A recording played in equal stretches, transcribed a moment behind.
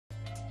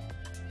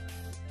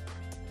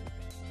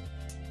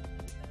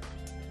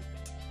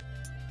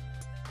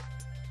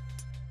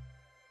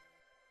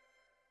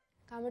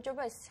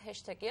გამარჯობა, ეს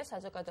ჰეშთეგია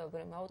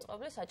საზოგადოებრივი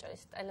მაუწყებლის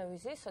აჭარის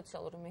ტელევიზიის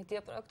სოციალური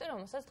მედია პროექტი,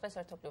 რომელსაც დღეს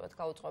ერთობლივად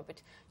გაუწყობთ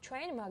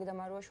ჩვენ მაგდა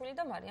მარუაშვილი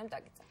და მარიამ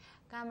ტაკიძე.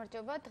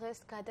 გამარჯობა, დღეს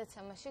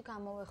გადაცემაში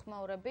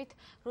გამოვეხმაურებით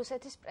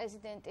რუსეთის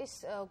პრეზიდენტის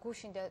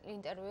გუშინდელ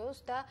ინტერვიუს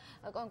და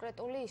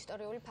კონკრეტული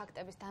ისტორიული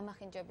ფაქტების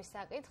დამახინჯების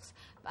საკითხს.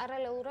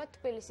 პარალელურად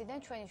თბილისიდან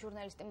ჩვენი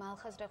ჟურნალისტი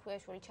მალხაზ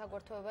რეხვიაშვილი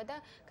ჩაგვერთვება და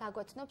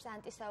გაგვაცნობს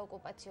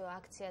ანტისაოკუპაციო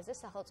აქციაზე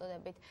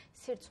სახელწოდებით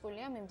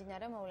სირცხვილია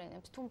მიმდინარე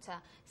მოვლენებს. თუმცა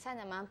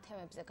სანამ ამ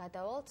თემებზე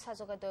გადავალთ,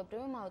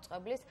 საზოგადოებრივი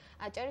მაუწყებლის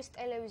აჭარის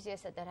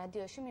ტელევიზიასა და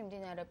რადიოში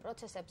მიმდინარე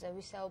პროცესებზე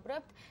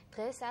ვისაუბრებთ.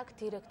 დღეს აქ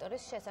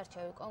დირექტორის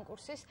შესარჩევი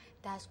კონკურსის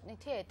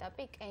დასკვნითი ეტაპი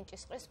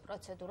კენჭისყრის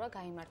პროცედურა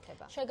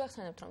გაიმართება.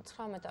 შეგახსენებთ, რომ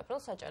 19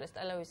 აპრილს აჭარის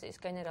ტელევიზიის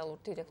გენერალურ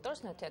დირექტორს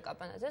ნათია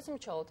კაპანაძეს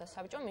მრჩეველთა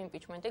საბჭომ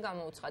იმპიჩმენტი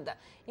გამოუცხადა.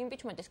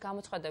 იმპიჩმენტის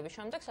გამოცხადების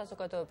შემდეგ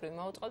საზოგადოებრივი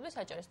მაუწყებლის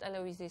აჭარის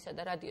ტელევიზიისა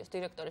და რადიოს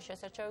დირექტორის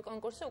შესარჩევი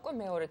კონკურსი უკვე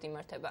მეორედ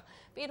იმართება.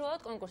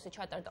 პირველად კონკურსი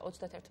ჩატარდა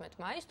 31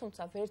 მაისს,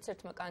 თუმცა ვერც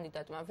ერთმა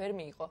კანდიდატმა ვერ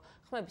მიიღო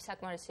ხმების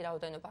საკმარისი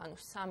რაოდენობა, ანუ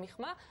 3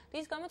 ხმა,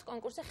 რის გამოც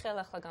კონკურსი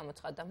ხელახლა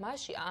გამოცხადდა.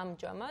 მასში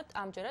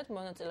ამჯერად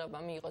მონაწილეობა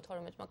მიიღო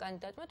 12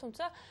 კანდიდატმა,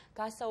 თუმცა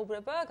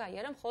გასაუბრება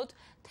გაიარა მხოლოდ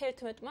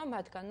 11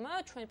 მათგანმა.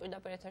 ჩვენ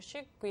პირდაპირ ეთერში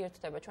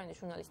გვიერთდება ჩვენი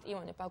ჟურნალისტი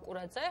ივანე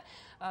ბაკურაძე,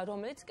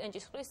 რომელიც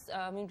კენჭისყრის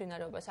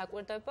მიმდინარეობას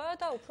აკვირდება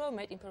და უფრო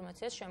მეტ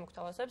ინფორმაციას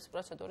შემოგთავაზებს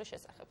პროცედურის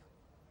შესახებ.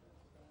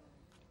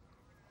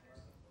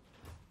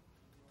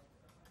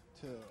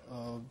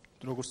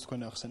 როგორც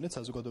თქვენ ახსენეთ,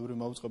 საზოგადოებრივი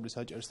მაუწყებლის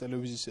აჭარის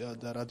ტელევიზიის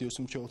და რადიოს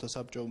მრჩეველთა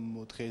საბჭომ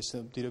დღეს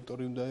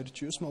დირექტორი უნდა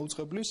ერჩიოს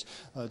მაუწყებლის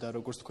და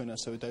როგორც თქვენ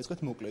ასევე დაიწყეთ,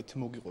 მოკლედ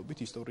მოგიყვებით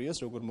ისტორიას,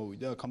 როგორ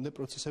მოვიდა აქამდე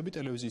პროცესები.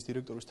 ტელევიზიის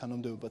დირექტორის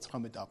თანამდებობა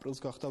 19 აპრილს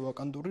გახდა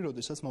ვაკანტური,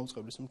 როდესაც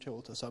მაუწყებლის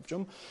მრჩეველთა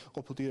საბჭომ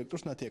ყოფილ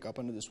დირექტორს ნათია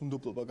კაპანაძეს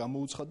უნდობლობა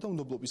გამოუცხადა.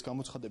 უნდობლობის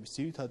გამოცხადების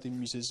ძირითადი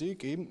მიზეზი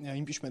კი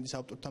იმპიჩმენტის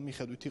ავტორთა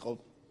მიხედვით იყო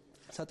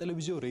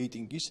სატელევიზიო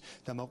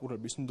რეიტინგის და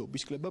მაყურებლის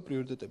ნდობის კლება,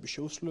 პრიორიტეტების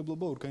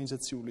შეუსრულებლობა,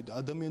 ორგანიზაციული და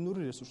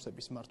ადამიანური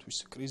რესურსების მართვის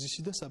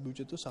კრიზისი და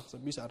საბიუჯეტო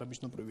სახსრების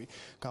არაბიზნობრივი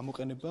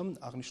გამოყენება.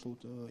 აღნიშნულ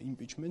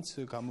იმპიჩმენტს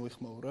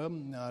გამოეხმაურა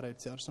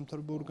არაერთი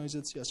არასამთავრობო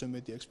ორგანიზაცია, ასევე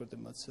მედია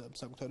ექსპერტებმაც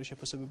საკუთარი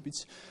შეფასებებიც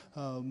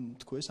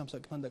თქვეს ამ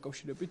საკითხთან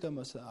დაკავშირებით და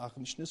მას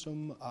აღნიშნეს, რომ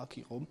აქ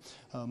იყო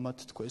მათ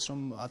თქვეს, რომ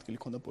ადგილი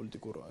ჰქონდა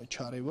პოლიტიკურ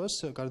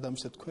ჩარევას. გარდა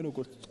ამისა, თქვენ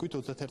როგორც თქვით,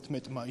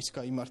 31 მაისს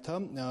გაიმართა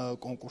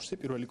კონკურსი,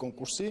 პირველი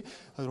კონკურსი,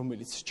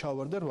 რომელიც ჩავარდა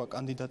 8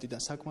 კანდიდატიდან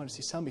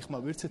საკმარისი 3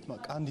 ხმა ვერც ერთმა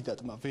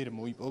კანდიდატმა ვერ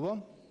მოიპოვა.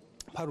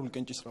 ფარული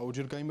კენჭისყრა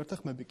ორჯერ გაიმართა,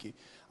 ხმები კი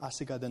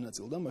ასე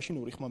გადანაწილდა. მაშინ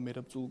 2 ხმა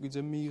მერაბ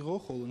წულუკიძემ მიიღო,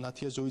 ხოლო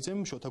ნათია ზოიძემ,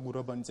 შოთა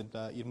გურაბანიძემ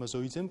და ირმა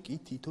ზოიძემ კი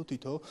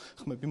თითო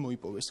ხმები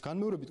მოიპოვეს.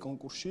 განმეორებით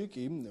კონკურსში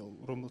კი,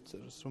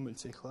 რომელიც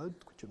ეხლა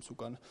ჩვენს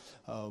უკან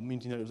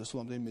მიმდინარეობს და სულ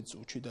ამდენიმე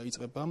წუთში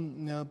დაიწყება,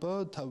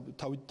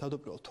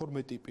 თავდაპირველად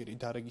 12 პირი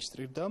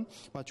დარეგისტრირდა.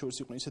 მათ შორის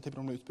იყვნენ ისეთები,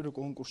 რომლებიც პირველ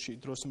კონკურსში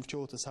დროს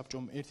მრჩეველთა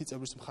საბჭომ ერთი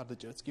წევრის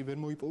მხარდაჭერაც კი ვერ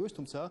მოიპოვეს,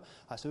 თუმცა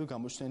ასევე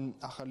გამოჩნდნენ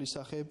ახალი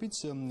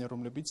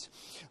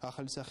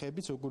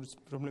სახეებიც,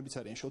 რომლებიც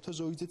არიან შოთა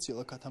ზოიძე,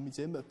 ცილა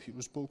ქათამიძე,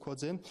 ფირუზ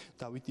ბოლქვაძე,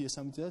 დავით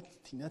დიესამიძე და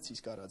თინა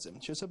ცისკარაძე.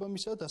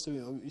 შესაბამისად, ასევე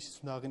ისიც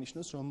უნდა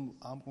აღინიშნოს, რომ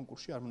ამ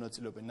კონკურსში არ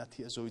მონაწილეობენ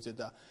ნათია ზოიძე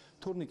და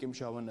თორნიკე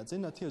მჟავანაძე.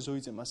 ნათია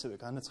ზოიძემ ასევე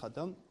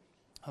განაცხადა,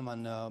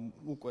 ამან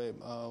უკვე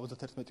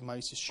 31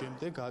 მაისის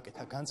შემდეგ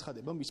გააკეთა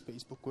განცხადება მის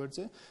Facebook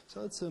გვერდზე,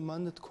 სადაც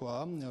მან თქვა,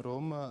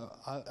 რომ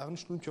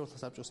აღნიშნული მრჩეველთა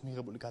საბჭოს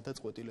მიღებული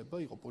გადაწყვეტილება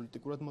იყო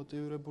პოლიტიკურად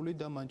მოტივირებული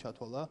და მან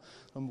ჩათვალა,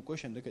 რომ უკვე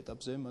შემდეგ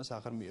ეტაპზე მას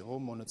აღარ მიიღო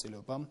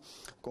მონაწილეობა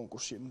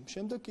კონკურსში.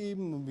 შემდეგ კი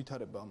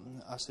ვითარება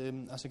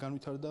ასე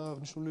განვითარდა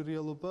აღნიშნული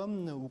რეალობა,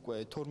 უკვე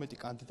 12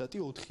 კანდიდატი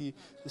 3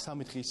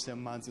 დღის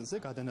მანძილზე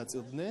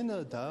გადანაწილდნენ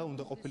და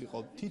უნდა ყოფილიყო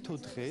თითო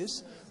დღეს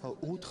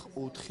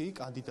 4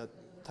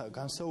 კანდიდატი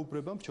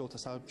განსაუბრება მრჩეველთა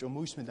საბჭომ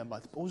მოისმენდა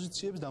მათ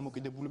პოზიციებს,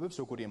 დამოკიდებულებებს,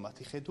 როგორია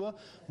მათი ხედვა,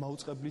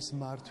 მაუწყებლის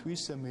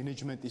მართვის,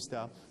 მენეჯმენტის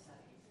და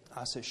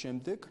ასე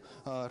შემდეგ.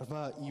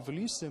 8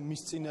 ივლისს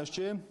მის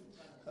წინაშე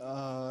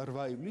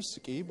 8 ივლისს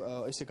კი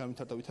ესე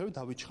განვითარდა ვითარება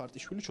დავით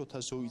ჩხარტიშვილი, შოთა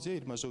ზოიძე,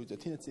 ირმა ზოიძე,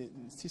 თინა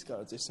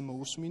ცისკარაძეს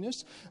მოусმინეს.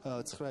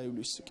 9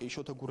 ივლისს კი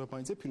შოთა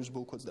გურაბანიძე, ფირუზ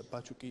ბოლქვაძე და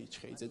ბაჩუკი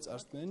ჩხეიძე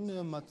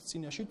წარსდგნენ მათ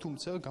წინაშე,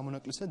 თუმცა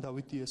გამონაკლისად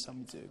დავით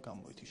დიესამიძე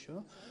გამოეთიშა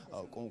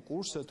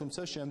კონკურსს,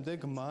 თუმცა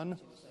შემდეგ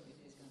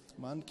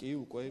მან კი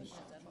უკვე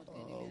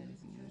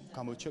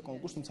გამოიჩა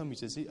კონკურსი, თუმცა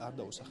მიზეზი არ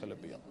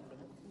დაუსახელებია.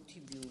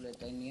 5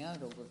 ბიულეტენია,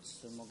 როგორც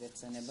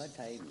მოგეცანებათ,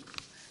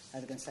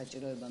 რადგან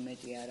საჭიროება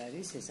მეტი არ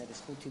არის, ეს არის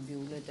 5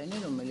 ბიულეტენი,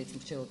 რომელიც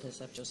მრჩეველთა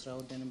საბჭოს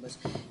რაოდენობას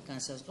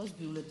განსაზღვრავს.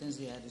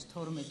 ბიულეტენზე არის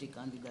 12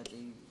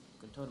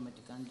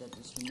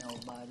 კანდიდატის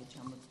ვინაობა არის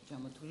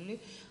ჩამოთვლილი.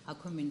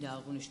 აქვე მინდა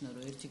აღვნიშნო,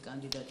 რომ ერთი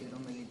კანდიდატი,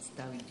 რომელიც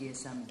დავით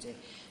დიესამიძე,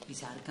 ის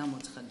არ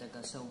გამოცხადდა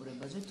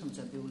გასაუბრებაზე,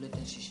 თუმცა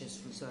ბიულეტენში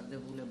შესვლის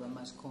ვარდებულება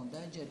მას ჰქონდა,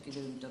 ჯერ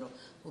კიდევ იმიტომ, რომ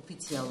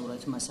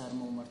ოფიციალურად მას არ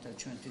მოუმართა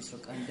ჩვენთვის,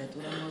 რომ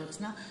კანდიდატურა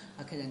მოეხსნა.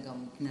 აქედან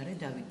გამომდინარე,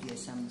 დავით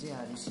დიესამიძე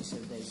არის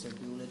ისევ და ისევ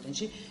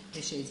ბიულეტენში.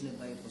 ეს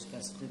შეიძლება იყოს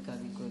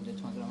გაგიკვირდეთ,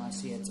 მაგრამ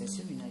ასეა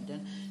წესი,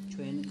 ვინაიდან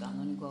ჩვენ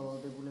კანონი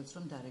გვავალდებულებს,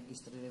 რომ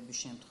დარეგისტრირების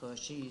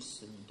შემთხვევაში ის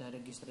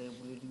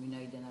დარეგისტრირებული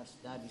ვინაიდან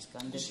არის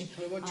კანდიდატი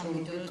შეიძლება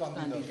ჩვეულებრივ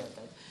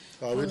კანდიდატად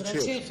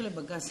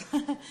შეიძლება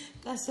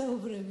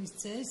გასაუბრების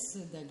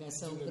წესს და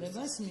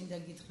გასაუბრებას მინდა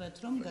გითხრათ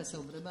რომ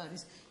გასაუბრება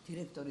არის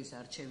დირექტორის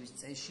არჩევის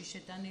წესში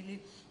შეტანილი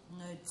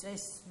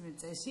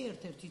წესი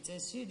ერთ-ერთი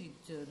წესი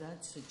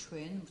რაც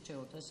ჩვენ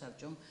მრჩეველთა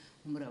საბჭომ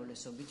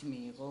უმრავლესობით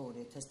მიიღო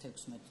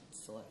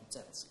 2016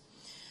 წელს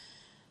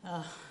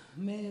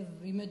მე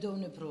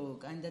იმედოვნებ რომ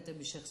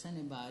კანდიდატების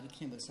შეხსენება არ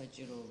იქნება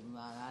საჭირო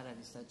არ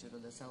არის საჭირო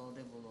და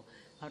სავალდებულო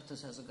ფართო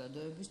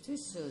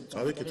საზოგადოებისთვის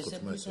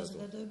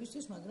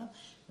საზოგადოებისთვის მაგრამ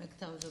მე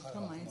გთავაზობ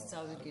რომ მაინც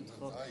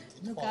წავიკითხო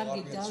ნუ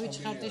კარგი დავით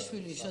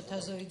ჩხარტიშვილი შოთა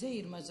ზოიძე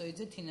ირმა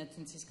ზოიძე თინა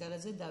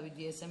თინცისკარაძე დავით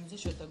იასამიძე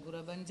შოთა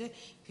გურაბანიძე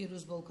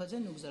ფირუზ ბოლქაძე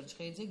ნუგზარ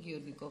ჩხეიძე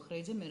გიორგი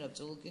კოხრეიძე მერაბ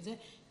წულუკიძე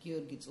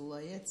გიორგი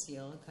წულაია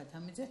ციალა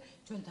ქათამიძე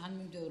ჩვენ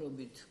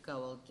თანმიმდევრობით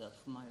გავალთ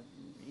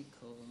იქ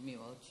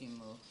მივალთ იმ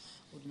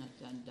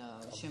უდნათთან და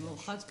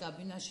შემოვხაც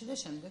კაბინაში და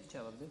შემდეგ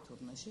ჩავაგდეთ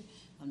ურნაში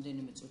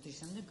რამდენიმე წუთის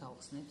შემდეგ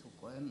გავხსნეთ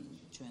უკვე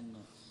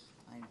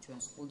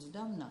ჩვენს ყუთს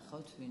და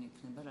ვნახავთ ვინ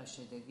იქნება რა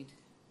შედეგით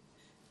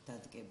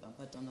დადგება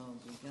ბატონო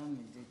გიგა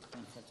მინდით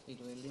თქვენ ხართ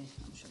პირველი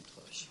ამ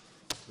შემთხვევაში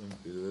თქვენ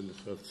პირველი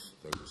ხართ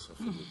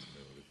დაგესახებათ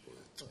მეორე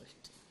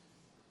პოეტი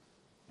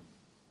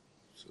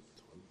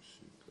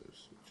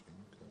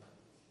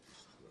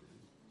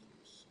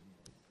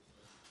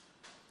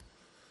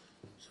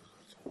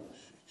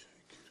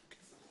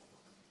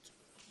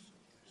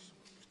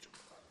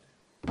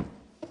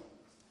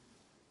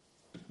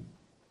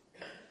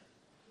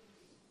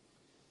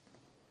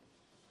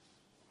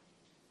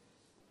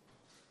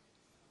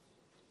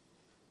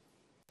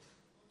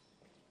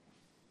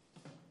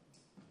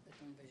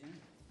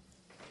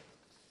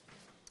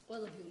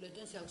ყველა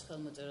ბიულეტენს აქვს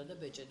ხელმოწერა და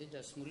ბეჭედი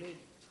დასმული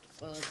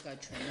ყველას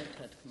გაჩვენებთ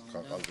რა თქმა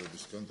უნდა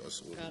ყალბებისგან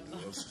დასწორებული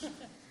ვარს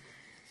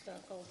და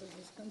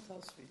ყალბებისგან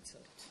თავს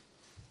ვიცავთ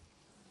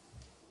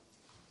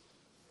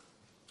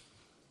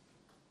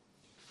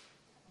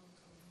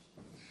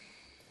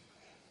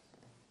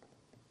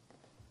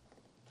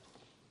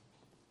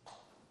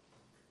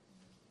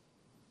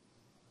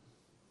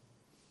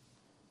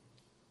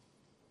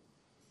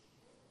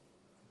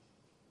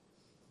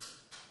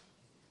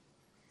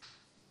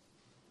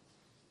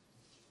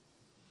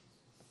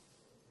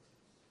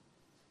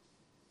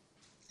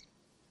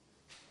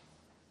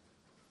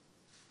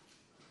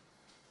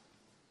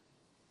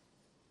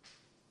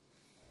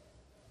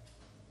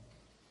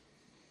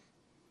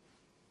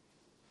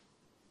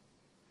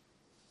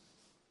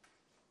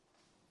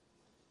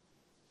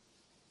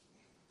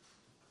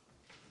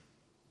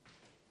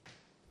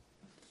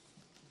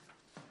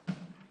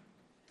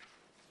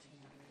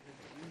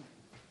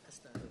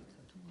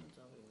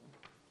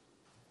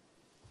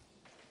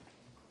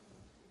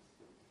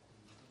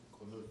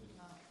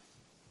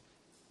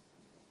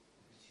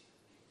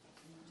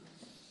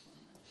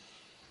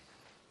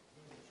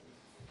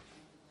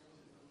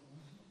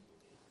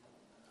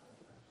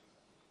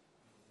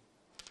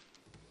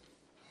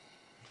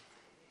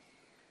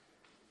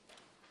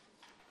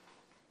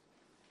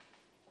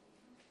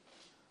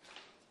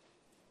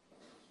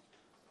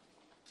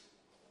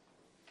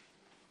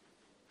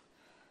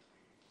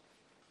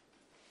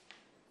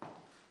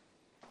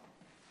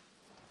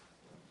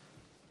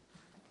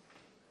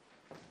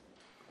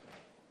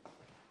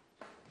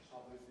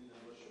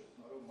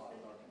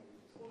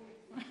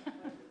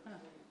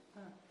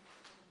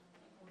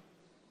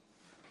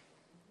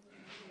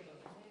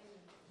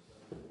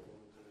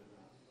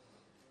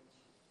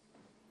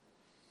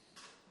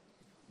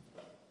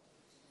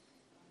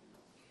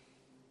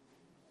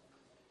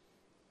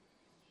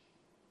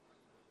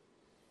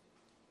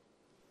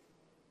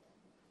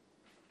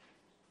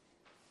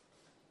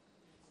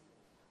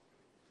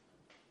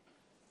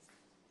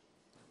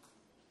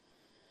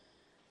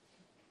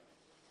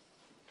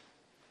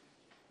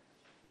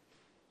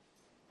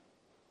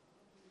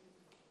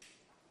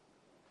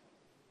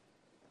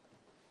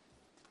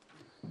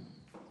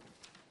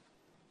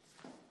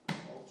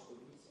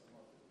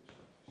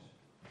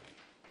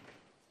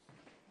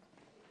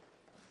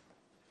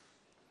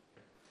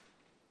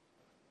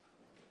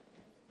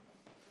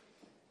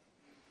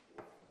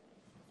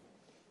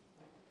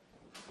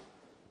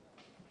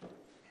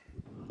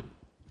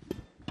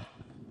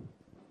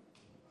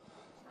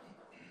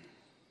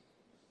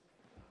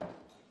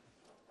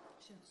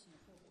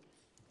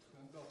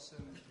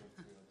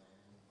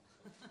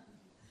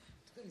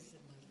თქვენ ისე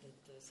მარტო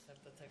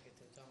ხარტად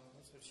აკეთებთ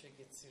ამას ვერ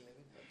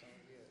შეგეცილებით ბატონო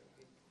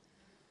გიორგი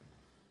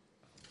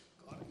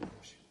კარგი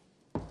ბაში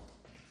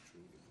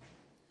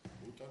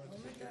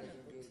უტანეთ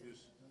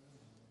გიორგის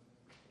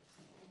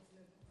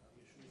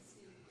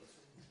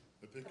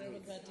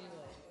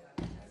პრეროგატივა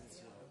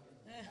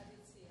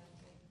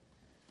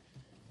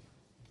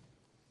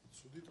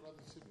ცუდი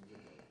ტრადიცია მინდა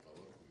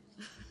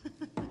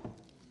გავაკეთო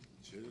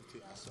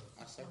შეიძლება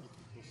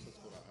ასაკითი პროცესს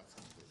ხო რაღაცა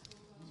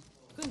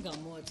თქვენ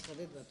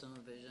გამოაცხადეთ ბატონო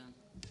ბეჟან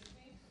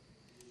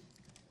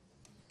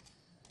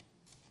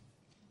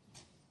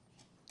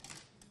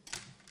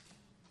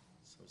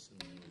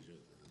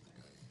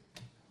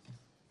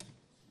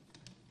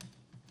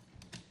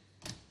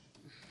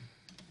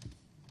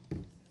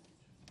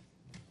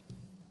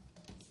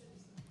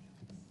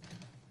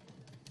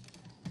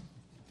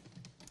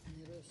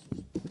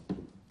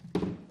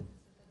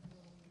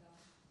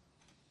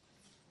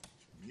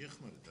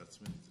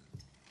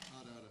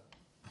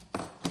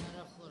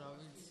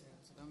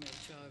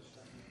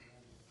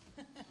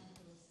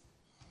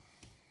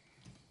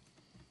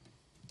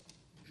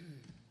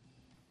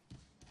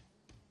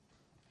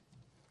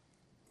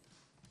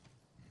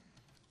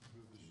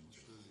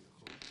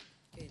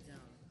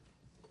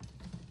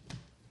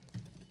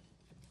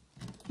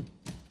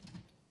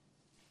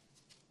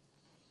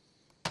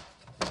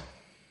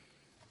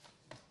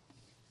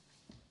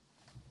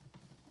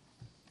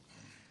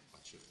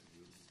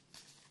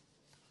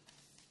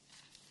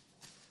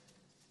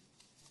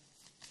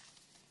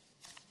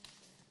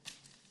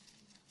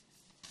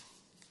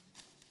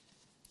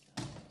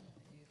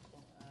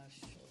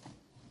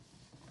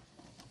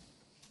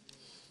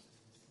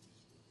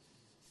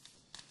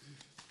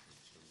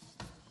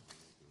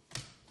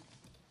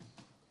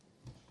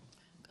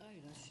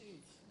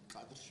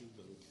კადრში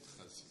უნდა რომ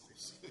ხალხს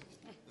იყოს.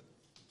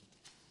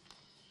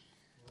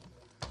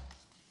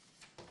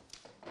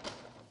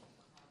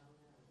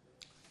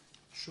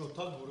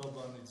 შოთა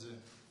გურაბანიძე.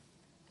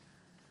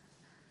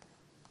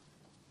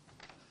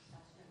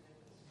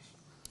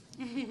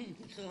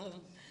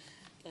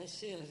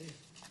 ტაში არის.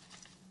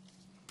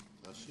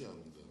 ტაში არ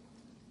უნდა.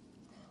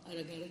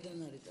 არა, გარედან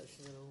არის ტაში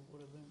და რა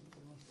უყურებენ.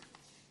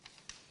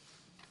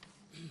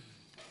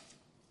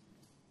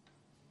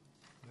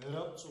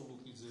 მერაბ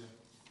წულუკიძე.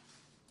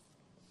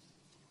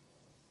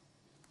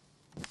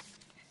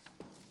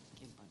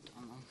 კი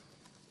ბატონო.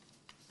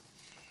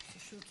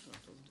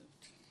 შევწოდოთ.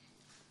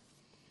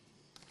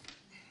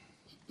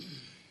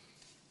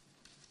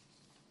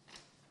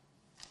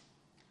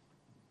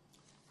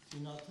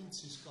 თინათინ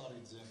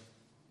ცისკარიძე.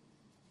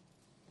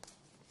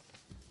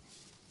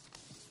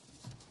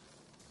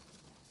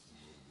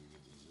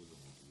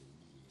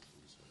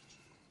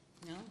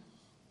 ნო?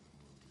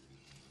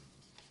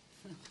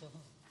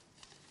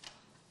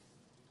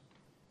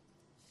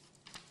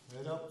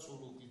 მერაბ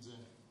წულუკიძე.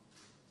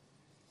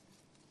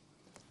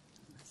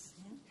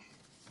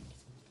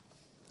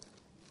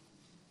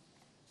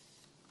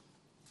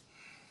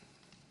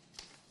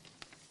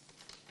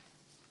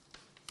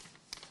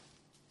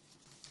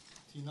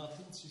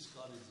 თინათინ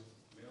ცისკარიძე.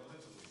 მეორე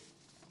ტური.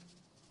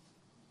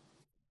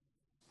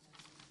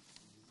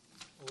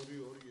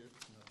 2-2-1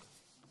 თინათინ.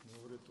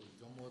 მეორე ტური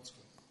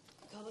გამოაცხადე.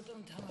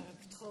 გაბატონ თამარა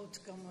გთხოვთ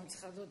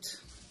გამოაცხადოთ.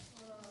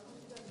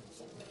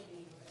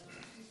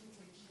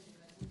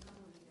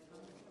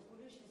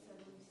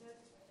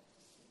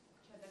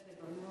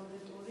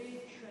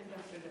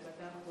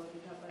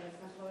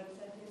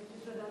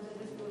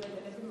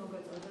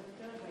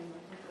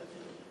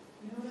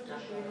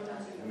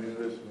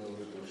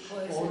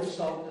 ორი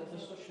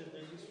საუკეთესო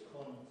შედეგის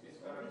მქონე.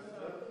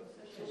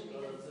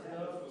 ცისკარაძე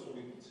და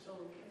წულუკიძე.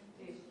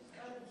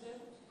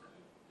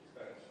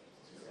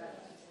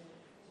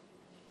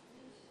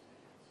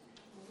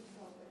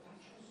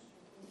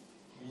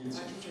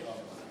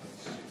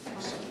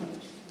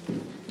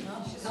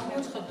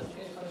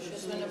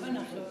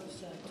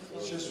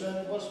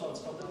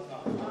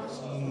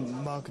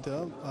 მაგდა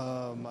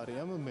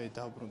მარიამ მე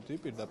დავბრუნდი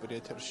პირდაპირ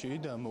ეთერში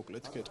და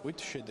მოკლედ გეტყვით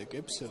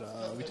შედეგებს რა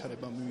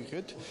ვითარება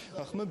მივიღეთ.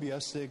 ახლა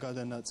ბიასზე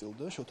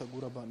გადანაწილდა შოთა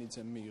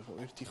გურაბანიძემ მიიღო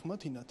 1 ხმა,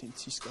 თინათინ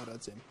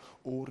ცისკარაძემ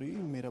 2,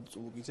 მერაბ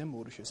წულუკიძემ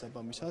 2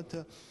 შესაბამისად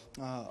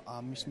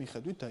ამის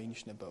მიხედვით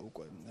დაინიშნება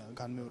უკვე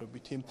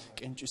განმეორებითი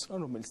კენჭისყრა,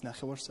 რომელიც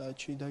 9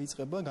 საათში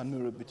დაიწყება.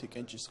 განმეორებითი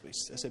კენჭისყრის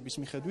წესების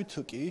მიხედვით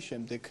კი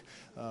შემდეგ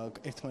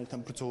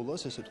ერთმანეთთან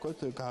ბრძოლას, ესე ვთქვათ,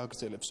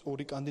 გააგრძელებს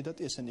 2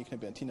 კანდიდატი, ესენი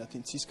იქნებიან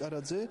თინათინ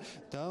ცისკარაძე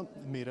და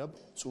მერაბ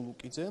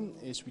წულუკიძე.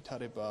 ეს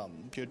ვითარება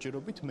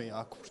ჯერჯერობით მე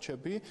აქ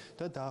ვრჩები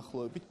და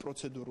დაახლოებით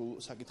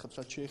პროცედურულ საკითხებს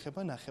რაც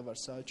შეეხება 9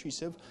 საათში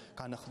ისევ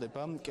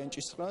განახლდება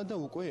კენჭისყრა და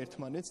უკვე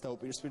ერთმანეთს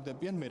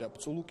დაუპირისპირდებიან მერაბ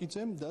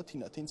წულუკიძე და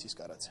თინათინ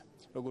ცისკარაძე.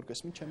 როგორ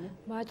გესმით ჩემი?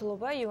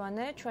 მადლობა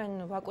ივანე, ჩვენ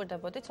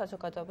ვაკვირდებოდით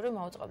საზოგადოებრივი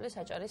მაუწყებლის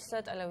საჭარის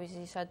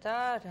ტელევიზიისა და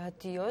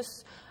რადიოს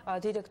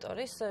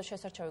დირექტორის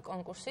შესარჩევი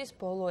კონკურსის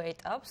ბოლო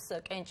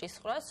ეტაპს,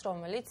 კენჭისყრას,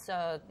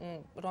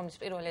 რომლის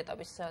პირველი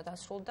ეტაპის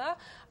დასრულდა.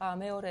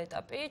 მეორე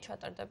ეტაპი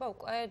ჩატარდება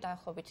უკვე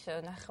დაახლოებით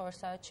 9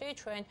 საათში.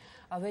 ჩვენ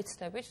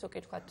ვეცდებით, თუ კი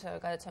თქვათ,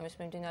 გადაცემის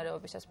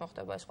მიმდინარეობისას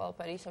მოხდება ეს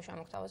ყველაფერი ისევ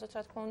შემოგთავაზოთ,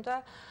 რა თქმა უნდა.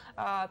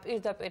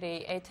 პირდაპირ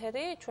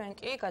ეთერი, ჩვენ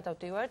კი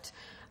გადავდივართ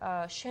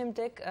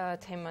შემდეგ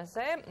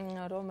თემაზე,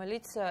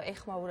 რომელიც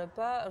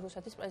ეხმაურება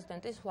რუსეთის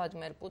პრეზიდენტის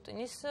ვლადიმერ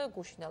პუტინის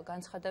გუშინდელ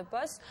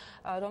განცხადებას,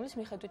 რომლის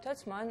მიხედვითაც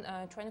მან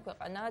ჩვენი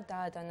ქვეყანა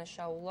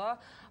დაადანაშაულა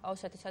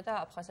ოსეთისა და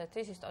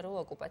აფხაზეთის ისტორიულ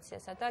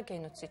ოკუპაციასა და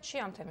გენოციდში.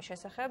 ამ თემის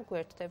შესახებ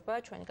გვერდდება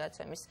ჩვენი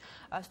გადაცემის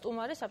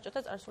სტუმარი,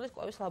 საბჭოთა წარსულის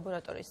კვლევის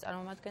ლაბორატორიის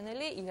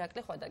წარმომადგენელი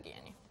ირაკლი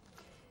ხვადაგიანი.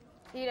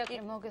 ირაკლი,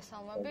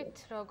 მოგესალმებით,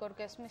 როგორ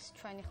გესმის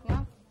ჩვენი ხმა?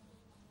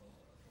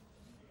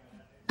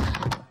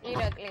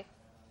 ირაკლი.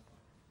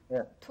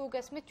 თუ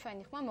გესმით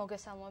ჩვენი ხმა,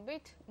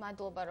 მოგესალმებით.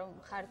 მადლობა რომ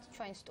ხართ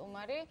ჩვენი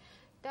სტუმარი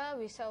და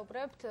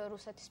ვისაუბრებთ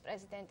რუსეთის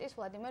პრეზიდენტის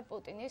ვლადიმერ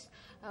პუტინის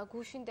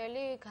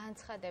გუშინდელი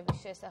განცხადების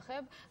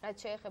შესახებ, რაც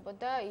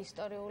შეეხებოდა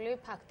ისტორიული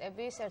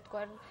ფაქტების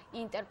ერთგვარ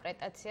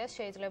ინტერპრეტაციას,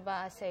 შეიძლება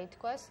ასე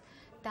ითქვას,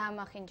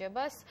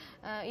 დამახინჯებას.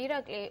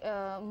 ირაკლი,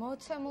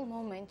 მოცემულ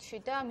მომენტში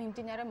და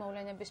მიმდინარე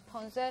მოვლენების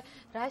ფონზე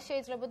რა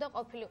შეიძლებოდა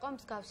ყოფილიყო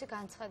მსგავსი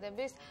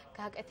განცხადების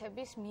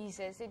გაკეთების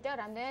მიზეზი და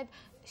რამდენად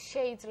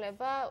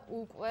შეიძლება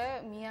უკვე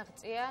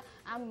მიაღწია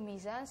ამ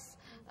მიზანს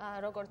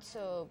როგორც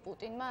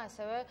პუტინმა,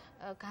 ასევე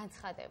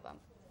განცხადება?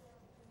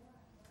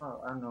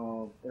 ანუ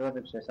პირველ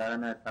რიგში ეს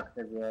არანაირი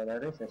ფაქტები არ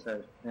არის, ეს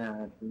არის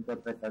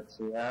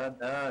ინტერპრეტაცია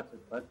და ასე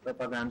ვთქვათ,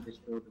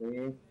 პროპაგანდისტული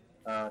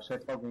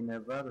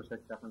შეტყობინება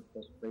რუსეთის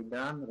სახელმწიფოს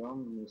მხრიდან, რომ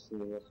მისი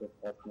ესე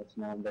ვთქვათ,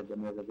 მეცნიერებადი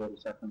მეზობელი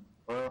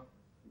სახელმწიფო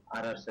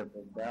არ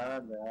არსებობდა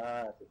და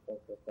ასე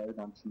ვთქვათ,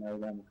 გამცნარი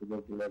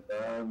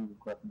დამოკიდებულება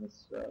ქვეყნის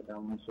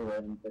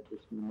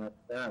დამოუკიდებლობის მიმართ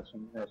და ასე.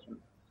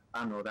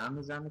 ანუ რა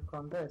მიზანი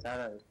ჰქონდა, ეს არ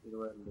არის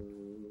პირველი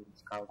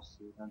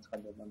მსგავსი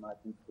განცხადება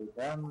მათი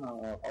მხრიდან,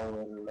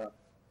 ყოველ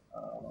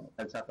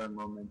felsafer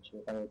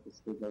momentში ყოველთვის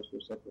ვიდეოს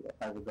ვისწრებდა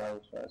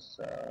საზოგადოებას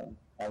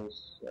თავის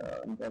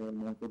ინტერვიუ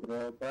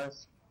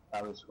მემკვიდრეობას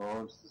თავის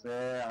როლზე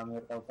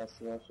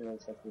ამერკავკასიაში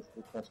რასაც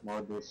თვითონ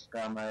მოდის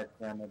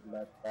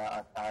გამაერთიანებლად და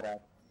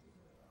ათარად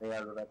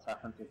რეალურად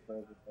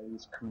სახელმწიფოების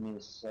ის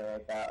ქმნის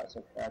და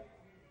ასე ვთქვათ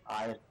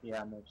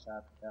აერთიანებს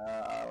აქ და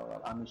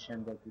ამის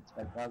შემდეგ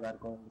იწყება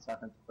გარკვეული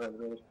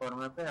სახელმწიფოებრივი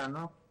რეფორმები,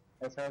 ანუ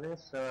ეს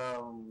არის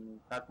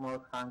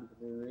საკმაოდ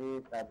ხანგრძლივი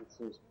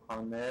ტრადიციის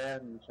მქონე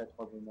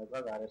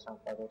შეწყობილება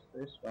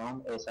გარესამყაროსთვის,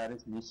 რომ ეს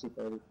არის მისი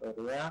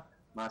ტერიტორია,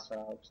 მას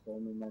აქვს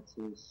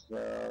დომინაციის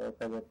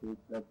ერთადერთი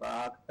უფლება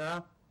აქ და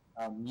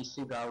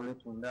მისი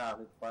გავლით უნდა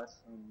აღიქვას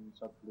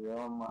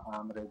მსოფლიომ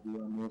ამ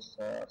რეგიონის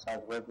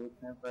საზღვრები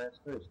იქნება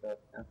ეს თუ ის და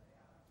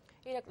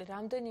ირაკლი,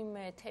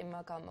 რამდენიმე თემა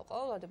გამოყო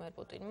ვლადიმერ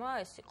პუტინმა,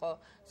 ეს იყო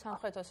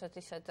სამხრეთ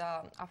ოსეთისა და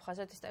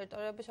აფხაზეთის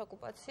ტერიტორიების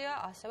ოკუპაცია,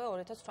 ასევე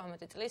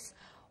 2018 წლის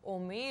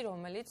ომი,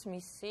 რომელიც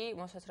მისი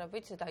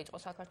მოსაზრებით დაიწყო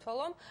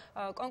საქართველომ.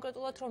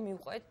 კონკრეტულად რომ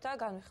მივყვეთ და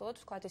განვიხილოთ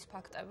ვთქვათ ის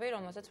ფაქტები,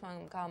 რომელზეც მან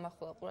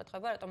გაამახვილა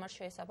ყურადღება, რატომ არ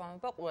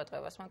შეესაბამება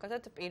ყურადღებას.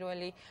 მაგალითად,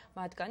 პირველი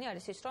მათგანი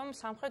არის ის, რომ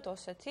სამხრეთ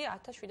ოსეთი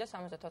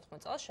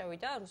 1774 წელს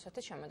შევიდა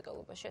რუსეთის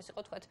შემადგენლობაში. ეს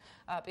იყო თქვათ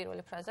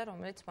პირველი ფრაზა,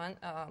 რომელიც მან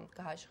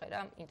გააჟღერა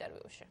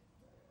ინტერვიუში.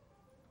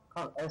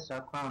 ეს რა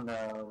თქმა უნდა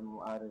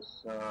არის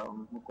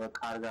უკვე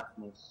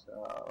კარგახნის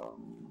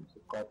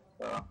ვთქვათ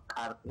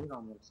კარტი,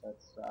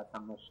 რომელსაც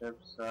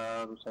ათამაშებს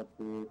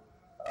რუსეთი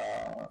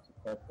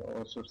ვთქვათ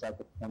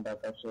ოსურსაკეთთან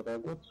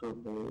დაკავშირებით,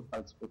 სრული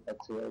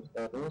ფალსიფიკაცია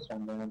ისტორიის,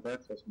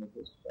 რამდენადაც ეს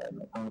მიდის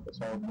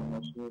მეკანიკის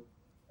საუბარში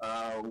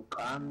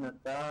უკან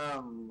და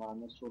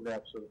ამას სრული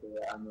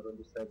აბსურდია, ანუ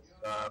როდესაც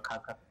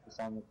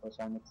ქართლის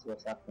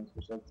ანექსიას ახდენს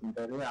რუსეთის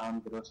იმპერია,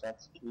 ამ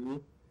დროსაც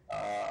კი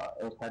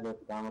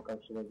ერთადერთი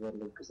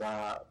დამოკავშირებელი გზა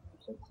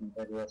რუსეთის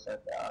იმპერიასა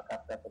და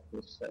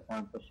კავკასიის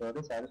სამეფოს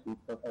შორის არის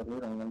უთოთელი,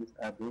 რომელიც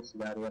გადის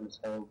დარიალის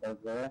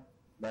ხეობაზე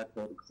და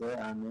თერგზე,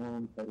 ანუ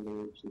მთელი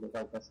შიდა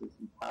კავკასიის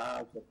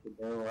მთას,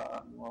 კიდევ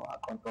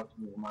აკონტროლს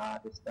მიღმა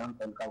არის და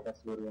მთელი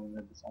კავკასიური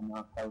ომების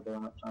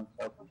ამავდროულად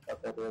ჩამწევ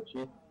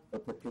პერიოდში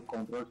ერთ-ერთი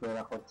კონტროლს ვერ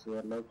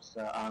ახორციელებს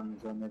ამ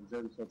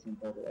ზონებზე რუსეთის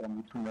იმპერია,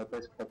 რომ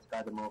უთუნებს ხეთს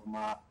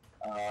გადმოღმა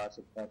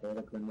ასე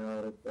ვთქვათ,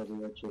 მეორე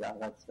პერიოდში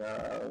რაღაც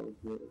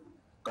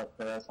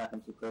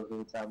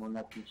სახელმწიფოებრივი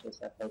წარმონაქმნის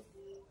შესახებ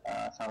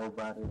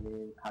საუბარი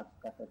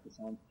ქართლის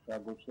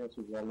სამშობლოში, ეს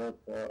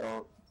უბრალოდ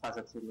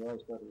სასაცილოა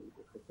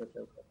ისტორიული კუთხით.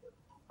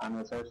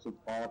 ანუ ეს არის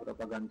სიტყვა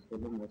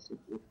პროპაგანდისტული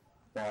მოსიკი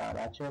და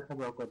რაც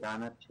შეეხება უკვე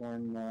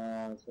დანარჩენ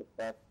ასე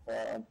ვთქვათ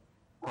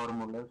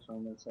ფორმულებს,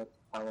 რომელსაც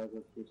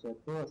თავაზობს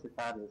რუსეთი,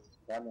 ესეც არის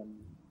ძალიან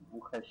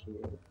უხეში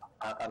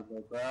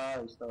აყალბება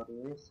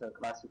ისტორიის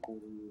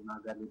კლასიკური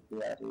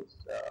მაგალითი არის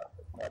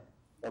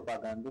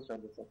პროპაგანდის,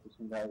 როდესაც ის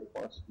უნდა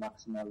იყოს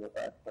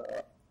მაქსიმალურად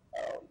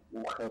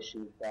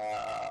უხეში და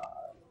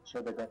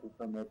შედეგად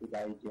უფრო მეტი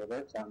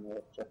დაიჯერებს, ანუ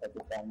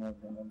შეხედვით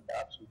წარმოუდგენელი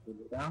და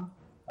აბსურდული რამ.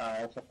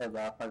 ეს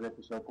ეხება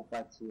აფხაზეთის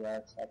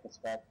ოკუპაციას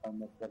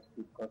 1913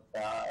 წელს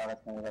და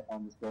რაღაცნაირად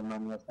ამის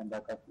გერმანიასთან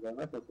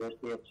დაკავშირებას, ეს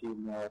ერთ-ერთი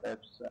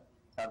მეორებს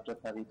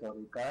საბჭოთა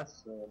რიტორიკას,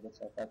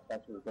 როდესაც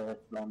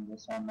საერთაშორისო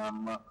სანამ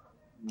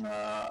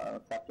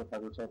საბჭოთა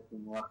რუსეთი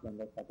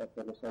მოახდინა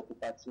საქართველოს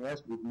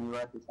ოკუპაციას,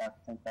 მუდმივად ის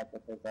აქცენტს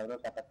აკეთებდა,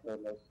 რომ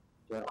საქართველოს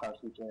ჯერ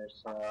ხარს უჭერს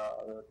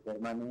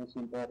გერმანიის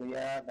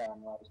იმპერია და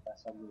ანუ არის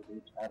დასავლური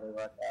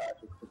ჩარევა და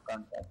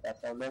ჩუქთუკან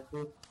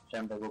დასავლეთი,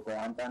 შემდეგ უკვე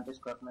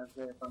ანტანტის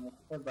ქვეყნებზე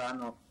ეკონომიკება,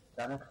 ანუ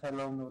ძალიან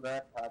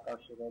ხელოვნურად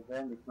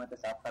აკავშირებენ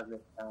მithumetes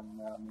აფხაზეთთან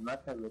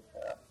მიმართებით,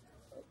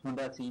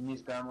 თუნდაც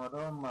იმის გამო,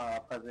 რომ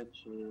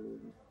აფხაზეთში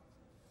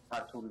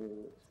ქართული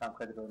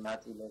სამხედრო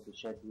ნაწილები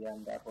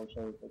შედიან და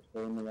ბოლშევიკებს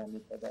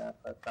დევნიანისა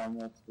და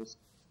კამიაცის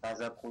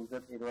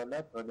გაზაფხულზე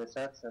პირველად,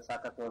 როდესაც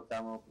საქართველოს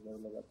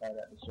დამოუკიდებლობა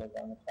არ არის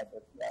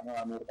შეგვამოწადებული, ანუ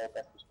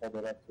ამიერკავკასიის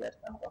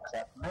ფედერაციასთან გვაქვს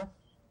საქმე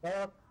და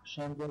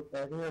შემდგომ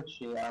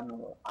პერიოდში, ანუ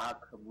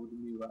აქ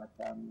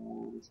მუდმივად, ანუ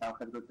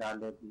სამხედრო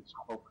ძალების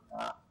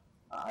ყოფნა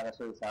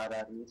არასოდეს არ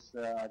არის,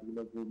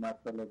 ადგილობრივ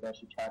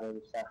მმართველობაში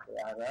ჩარევის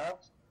სახე არ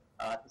აქვს.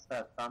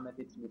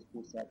 1913 წლის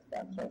ფულსაც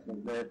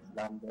გახსოვს,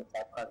 რამდენიც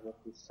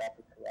აფხაზეთის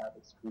საფრთხე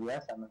არის ღია,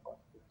 ამ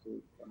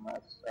კონსტიტუციით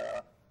მას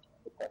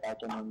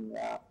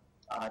ავტონომია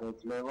არ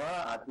ეძლევა,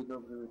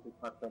 ადგილობრივი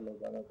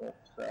თვითმმართველობა,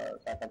 როგორც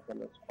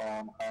საქართველოს სხვა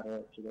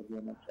მხარეებში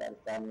რეგიონებში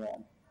არის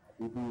ძალიან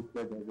დიდი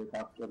უფლებებით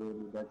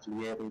აღჭურვილი და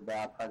ძლიერი და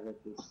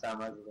აფხაზეთის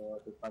სამაზრო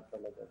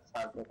თვითმმართველობაც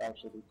საბჭოთა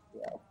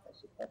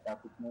აქვს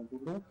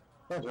დაფუძნებული.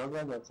 და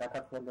ზოგადად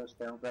საქართველოს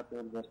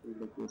დემოკრატიული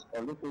რესპუბლიკის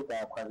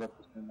პოლიტიკა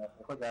აფხაზეთის მიმართ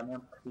იყო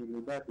ძალიან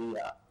ფრთხილი და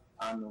ღია.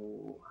 ანუ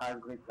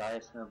ხაზგრით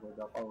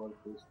გაესმებოდა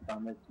ყოველთვის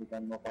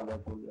დამეციდან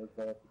მოყოლებული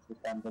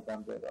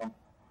ოფიცრამდე, რომ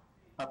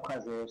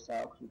აფხაზეთს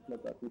აქვს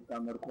უფლება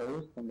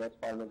თვითგამორკვევის, თუნდაც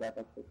ყველა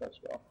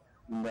დატაცებაში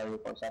უნდა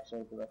იყოს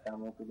აბსოლუტურად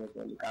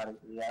დამოუკიდებელი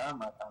კარტია,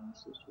 მათ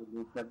ამის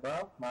სრული უფლება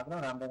აქვს,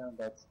 მაგრამ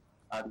რამდენადაც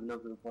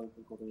ადგილობრივი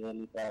პოლიტიკური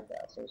ელიტა და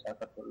ასევე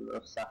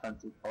საქართველოს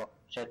სახელმწიფო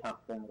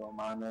შეთანხმდნენ, რომ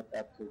ამ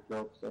ეტაპზე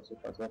ჯობს ეს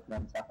იყოს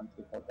ერთიანი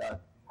სახელმწიფო და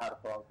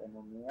ფართო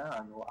ავტონომია,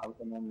 ანუ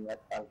ავტონომია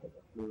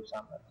თავდება პლუს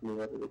ამას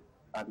ძლიერი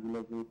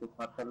ადგილობრივი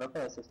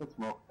თვითმმართველობა ეს ესეც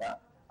მოხდა.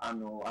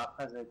 ანუ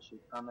აფხაზეთში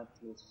 18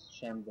 წლის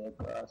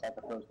შემდეგ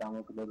საქართველოს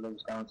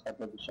დამოუკიდებლობის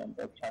გამოცხადების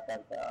შემდეგ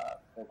ჩატარდა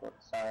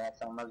როგორც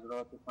სამაზრო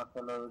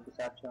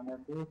თვითმმართველობების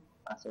არჩევნები,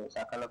 ასევე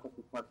საქალაქო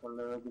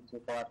თვითმმართველობებიც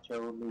იყო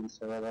არჩეული,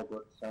 ისევე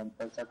როგორც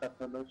მთელ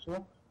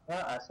საქართველოში და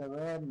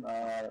ასევე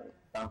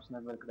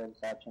დამსნებელ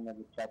კრების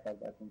არჩევნებიც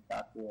ჩატარდა, თუმცა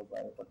აქტივობა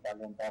იყო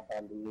ძალიან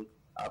დაბალი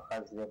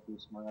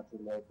აფხაზეთის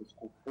მონაწილეობის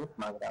კუთხით,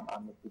 მაგრამ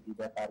ამით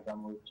დიდად არ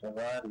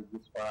გამოირჩევა რიგი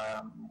სხვა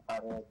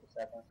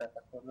მხარეებისგან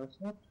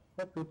საქართველოში.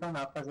 და თვითონ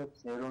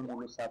აფხაზეთის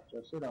ეროვნული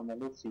საბჭოში,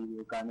 რომელიც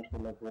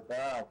განიხილებოდა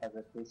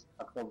აფხაზეთის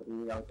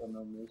ფაქტობრივი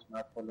ავტონომიის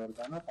მმართველ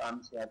ორგანოდ,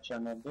 ამისი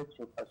არჩევნები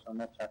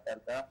სრულფასოვნად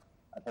ჩატარდა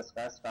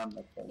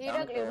 1919 წელს.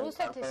 ირაკლი,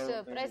 რუსეთის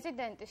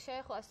პრეზიდენტი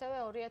შეეხო ასევე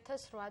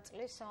 2008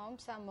 წლის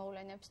ომს ამ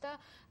მოვლენებს და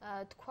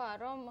თქვა,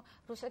 რომ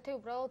რუსეთი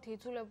უბრალოდ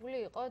იძულებული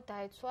იყო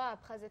დაეცვა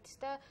აფხაზეთის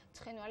და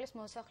ცხინვალის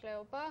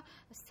მოსახლეობა.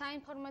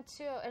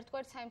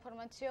 ერთგვარი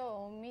საინფორმაციო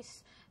ომის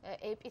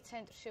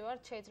ეპიცენტრში ვარ,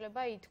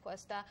 შეიძლება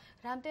ითქვას და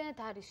რამდენად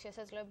არის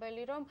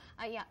შესაძლებელი, რომ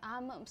აი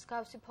ამ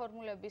მსგავსი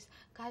ფორმულების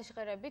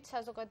გაჟღერებით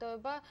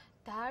საზოგადოება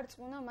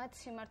დაარწმუნა მათ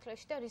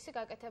სიმართლეში და რისი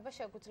გაკეთება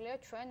შეგვიძლია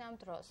ჩვენ ამ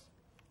დროს.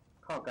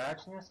 ხო,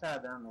 გააჩნია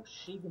საადამო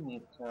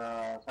შიგნით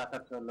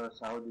საქართველოს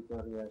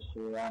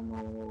აუდიტორიაში,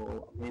 ანუ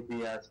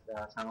მედიას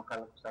და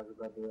სამოქალაქო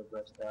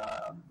საზოგადოებას და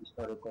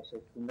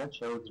ისტორიკოსებს თუნდაც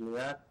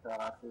შეუძლიათ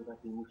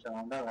აქტიურად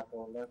იმუშაონ და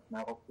რატოვლებს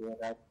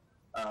ნაყოფიერად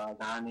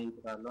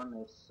გაანეიტრალონ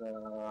ეს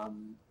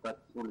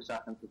სრული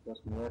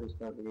სახელმწიფოს მიერ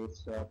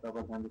ისტორიის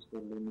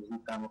პროპაგანდისტული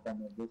მიზნით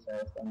გამოყენების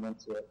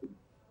ტენდენციები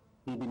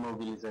დიდი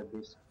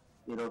მობილიზების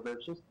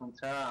პირობებში,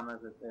 თუმცა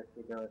ამაზე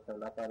კიდევ ერთხელ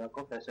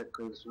ლაპარაკობ, ესეთ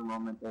კრიზისულ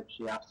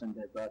მომენტებში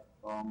ახსენდება,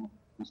 რომ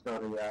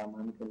ისტორია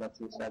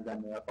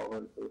манипуляციისაგანია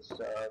ყოველთვის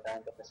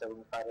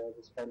დაინტერესებული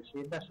მხარეების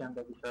ხელში და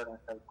შემდეგ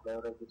ისტორიულ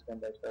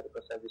კვლევრებისგან და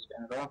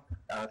ისტორიკოსებისგან, რომ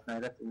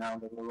რაღაცნაირად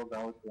წინააღმდეგობა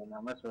გაუწიონ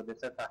ამას,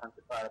 როდესაც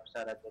სახელმწიფო არაფერს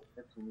არ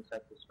აკეთებს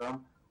იმისათვის,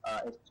 რომ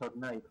ეს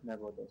ცოდნა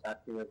იქნებოდეს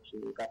აქტივებში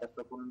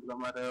კატასტროფული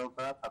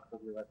მდგომარეობა,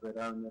 ფაქტობრივად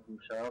ვერავინ არ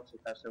მუშაობს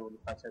არსებული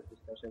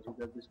ფასების და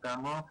შეზღუდვების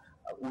გამო,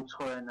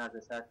 უცხო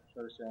ენაზე,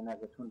 საერთაშორისო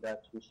ენაზე,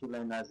 თუნდაც რუსულ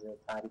ენაზე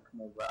არ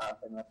იქნება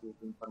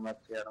ალტერნატიული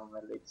ინფორმაცია,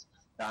 რომელიც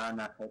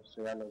დაანახებს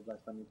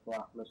რეალობას და მით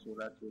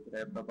ახლოსურად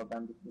ვიდრე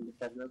პროპაგანდისტული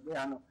ფერდები,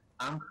 ანუ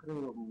ამ მხრივ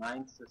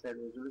მაინც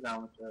სერიოზული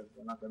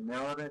გამოწვევებია, მაგრამ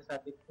მეორე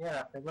საკითხია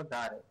რა ხდება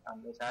გარეთ,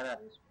 ანუ ეს არ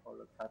არის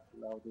მხოლოდ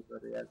ქართულ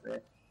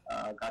აუდიტორიაზე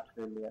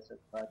გათვლილი, ასე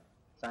ვთქვათ,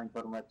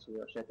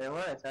 საინფორმაციო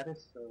შეტევა, ეს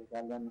არის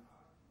ძალიან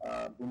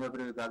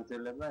ბუნებრივი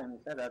გაგრძელება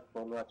იმისა, რაც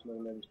ბოლო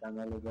ათწლეულების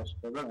განმავლობაში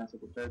ხდება,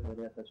 განსაკუთრებით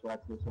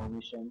 2008 წლის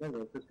ომის შემდეგ,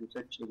 როდესაც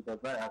რუსეთს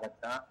ჭირდება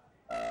რაღაცა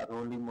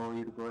როლი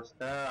მოირგოს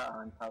და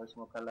ან თავის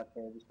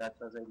მოქალაქეების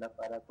დაცვაზე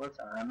ილაპარაკოს,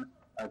 ან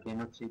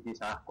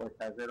გენოციდის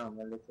აღკვეთაზე,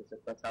 რომელიც ესე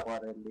ვთქვათ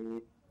საყვარელი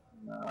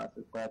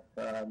ასე ვთქვათ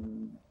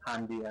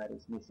ფანდი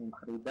არის მისი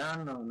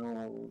მხრიდან, ნუ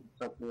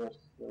სოფლიოს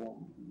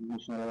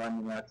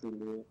მნიშვნელოვანი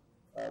ნაწილი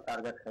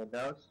კარგად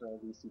ხედავს,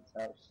 ვის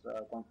იცავს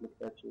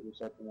კონფლიქტებში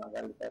რუსეთი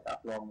მაგალითად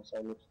ახლო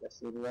აღმოსავლეთში და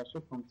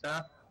სირიაში, თუმცა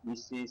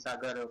მისი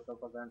საგარეო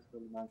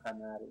პროპაგანდისტული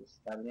მანქანა არის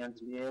ძალიან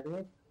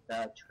ძლიერი და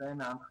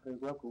ჩვენ ამ მხრივ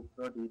გვაქვს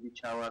უფრო დიდი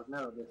ჩავარდნა,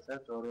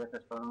 როდესაც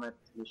 2012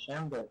 წლის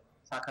შემდეგ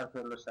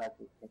საქართველოს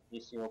საკითხი,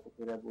 მისი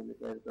ოკუპირებული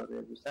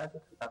ტერიტორიების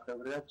საკითხი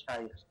ფაქტობრივად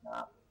ჩაიხსნა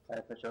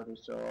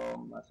საერთაშორისო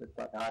ასე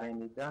ვთქვათ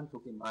არენიდან,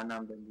 თუკი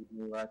მანამდე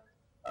მუდმივად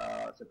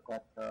ასე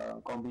ვთქვათ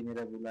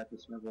კომბინირებულად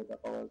ისმებოდა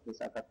ყოველთვის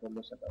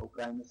საქართველოსა და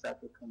უკრაინის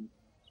საკითხი,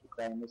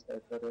 უკრაინის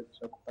ტერიტორიების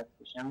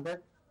ოკუპაციის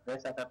შემდეგ,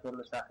 დღეს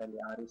საქართველოს სახელი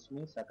არ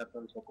ისმის,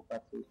 საქართველოს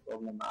ოკუპაციის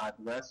პრობლემა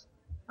ადგას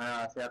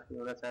ასე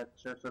აქტიურად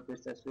საერთაშორისო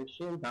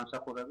წესრიგში,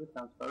 დამსახურებით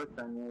სამწუხაროდ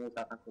ჩვენი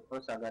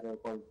სახელმწიფოს საგარეო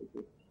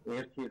პოლიტიკის.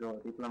 ერთი რომ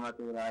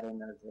დიპლომატიურ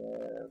არენაზე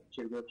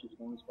ჩირგებში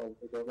ჩვენის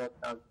პოლიტიკა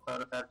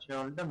სამწუხაროდ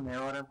არჩეული და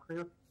მეორე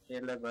მხრივ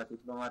შეიძლება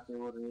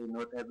დიპლომატიური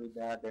ნოტები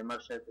და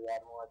დემარშები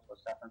არ მოაწყოს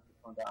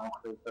სახელმწიფომ და ამ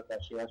მხრივ ცოტა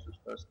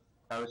შეასუსტოს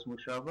თავის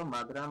მუშაობა,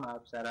 მაგრამ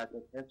აქვს არ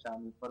აკეთებს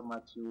ამ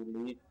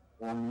ინფორმაციული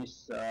ომის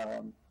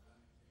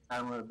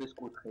წარმოების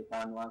კუთხით,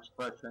 ანუ ამ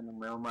შემთხვევაში ჩვენ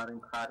მეომარი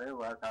მხარე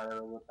ვართ არა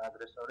როგორც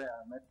აგრესორი,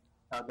 არამედ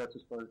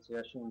თავდაცვის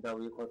პოზიციაში უნდა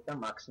ვიყოთ და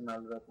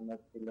მაქსიმალურად უნდა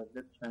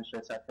ვცდილობდეთ ჩვენ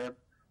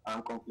შესახებ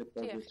ამ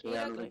კონფლიქტების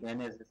რეალური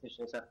გენეზისის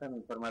შესახებ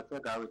ინფორმაცია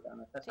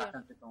გავიტანოთ და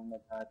სახელმწიფო უნდა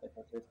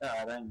გააკეთოს ეს და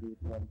არა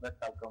ინდივიდუალურად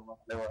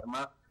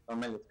თავგამოყრევარმა,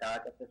 რომელიც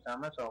გააკეთებს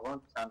ამას,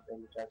 ოღონდ 3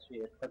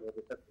 წელიწადში ერთხელ,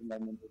 როდესაც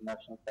ფუნდამენტური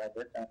ნაშრომს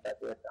დაადებს ან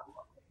სტატიას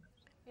ამოაყენებს.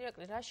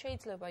 ირაკლი, რა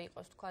შეიძლება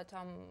იყოს თქვათ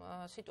ამ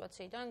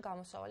სიტუაციიდან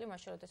გამოსავალი,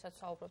 მაშინ როდესაც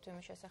საუბრობთ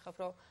იმის შესახებ,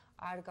 რომ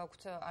არ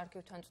გაქვთ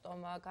არქივთან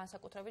წტომა,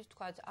 განსაკუთრებით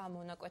თქვათ ამ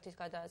მონაკვეთის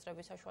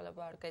გადააზრების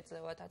საშუალება არ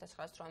გეძლევათ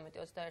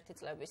 1918-21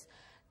 წლების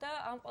და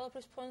ამ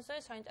ყველაფრის ფონზე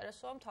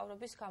საინტერესოა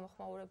მთავრობის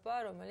გამოხმაურება,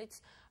 რომელიც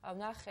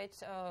ვნახეთ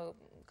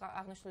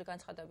აღნიშნული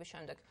განცხადების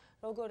შემდეგ.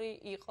 როგორი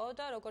იყო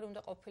და როგორი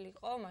უნდა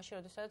ყოფილიყო მაშინ,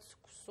 როდესაც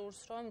გსურს,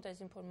 რომ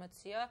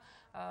დეზინფორმაცია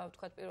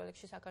თქვათ პირველ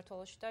რიგში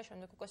საქართველოში და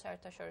შემდეგ უკვე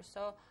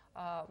საერთაშორისო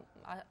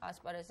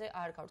ასპარეზზე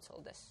არ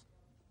გავრცელდეს.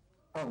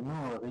 ну,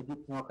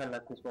 რიგით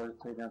მოხალხის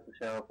პოზიციიდან თუ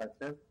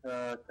შევაფასებთ,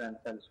 ჩვენ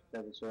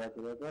ხელისუფლების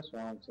შეადგინებას,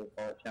 რომელიც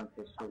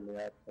ჩემთვის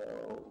სულიად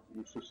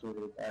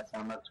უსუსური და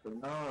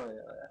სამარცხინო,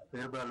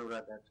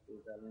 ვერბალურადაც კი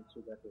ძალიან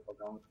ცუდად იყო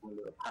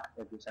გამოთქმული,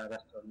 ფაქტების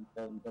არასწორი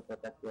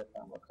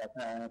ინტერპრეტაციასთან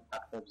მოხდა,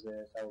 ფაქტებზე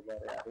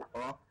საუბარი არ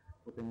იყო.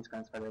 Putinis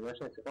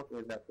განცხადებაში ეს იყო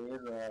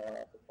პირდაპირ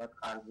თქვათ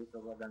კარგი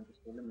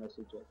პროპაგანდისტული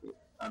მესიჯები.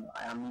 ანუ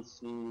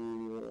ამისი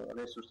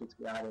რესურსიც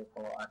კი არ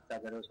იყო არც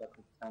საგარეო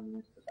საქმეთა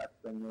სამინისტროს,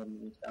 არც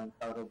პრემიერ-მინისტრს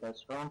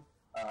მთავრობას, რომ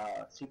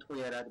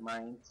სიტყვიერად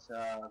მაინც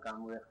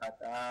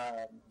გამოეხატა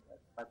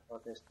თქვათ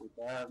პროტესტი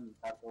და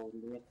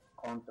გარკვეული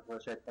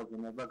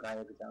კონტრშეტყობინება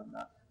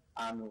გაეგზავნა.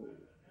 ანუ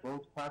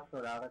Both factor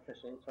რაღაცა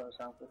შეიცვალა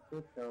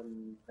სამკუთხედით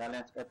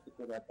ძალიან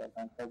სკეპტიკურად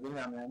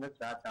განხილული ამიანაც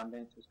რაც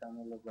ამდენი წლის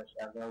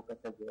განმავლობაში არ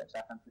გაუკეთებია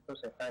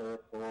სახელმწიფოს ეხა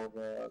ერთ-ორ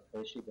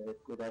დღეში და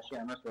ერთ კვირაში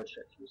ამას ვერ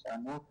შეცვლის.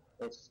 ანუ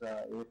ეს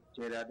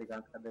ერთჯერადი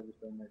განცხადების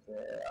დონეზე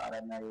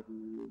არანაირი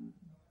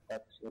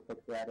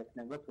ეფექტი არ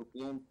ექნება, თუ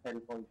კი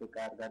მთელი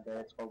პოლიტიკა არ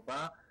გადაეწყობა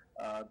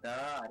და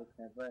არ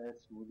იქნება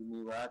ეს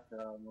მუდმივად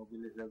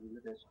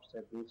მობილიზებული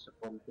რესურსების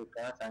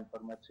პოლიტიკა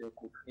საინფორმაციო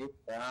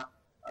კუთხით და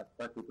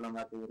Asta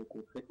diplomatului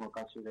კუთხით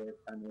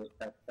მოკავშირეებთან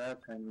ერთად და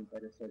ჩვენ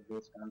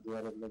ინტერესების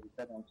განზიარებლებით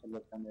და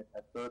დამცველებთან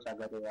ერთად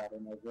საგარეო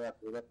არენაზე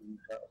აქტიურად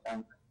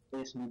იმუშავებთ.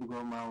 ეს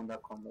მიდგომა უნდა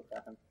ქონდეს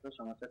სახელმწიფოს,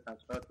 რომელსაც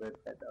განსხვავებით ვერ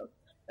ხედავთ.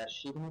 და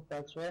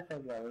შიგნითაც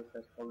შეეხება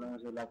ეს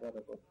პრობლემაზე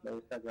ლაპარაკობთ,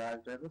 და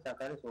გააზრებით,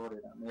 აქ არის ორი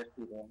რამ.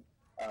 ერთი რომ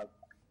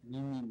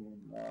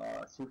მინიმუმ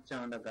სივრცე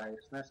უნდა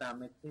გაიხსნას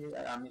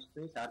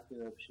ამისთვის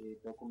არქივებში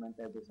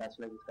დოკუმენტების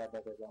ასლების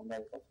გადაღება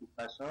უნდა იყოს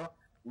უფასო.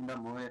 უნდა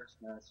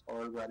მოეხსნას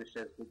ყოველგვარი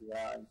შეზღუდვა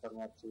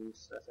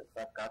ინფორმაციის, ასე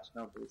ვთქვათ,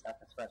 გაცნობის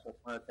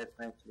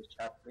 1991 წლის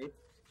ჩათვლით,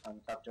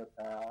 ანუ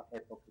საბჭოთა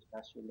ეპოქის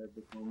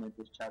დასრულების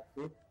მომენტის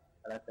ჩათვლით,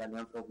 რაც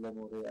ძალიან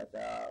პრობლემურია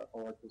და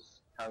ყოველთვის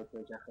თავის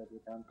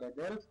ოჯახებით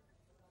ამკედელს.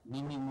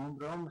 მინიმუმ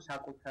რომ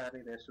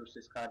საკუთარი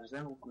რესურსის ხარჯზე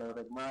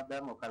მკვლევრებმა და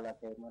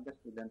მოქალაქეებმა და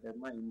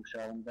სტუდენტებმა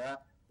იმუშაონ და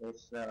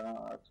ეს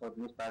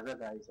ცოდნის ბაზა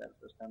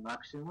გაიზარდოს და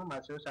მაქსიმუმ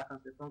ასევე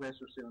სახელმწიფო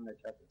რესურსი უნდა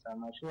ჩაწეროს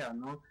ამაში,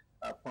 ანუ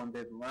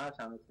ფონდებმა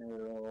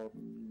სამეცნიერო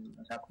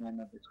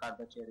საქმიანობის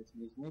ხარდაჭერის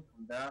მიზნით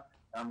უნდა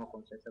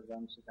გამოყენოს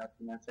შესაბამისი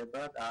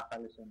დაფინანსება და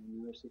ახალისონ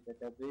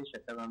უნივერსიტეტები,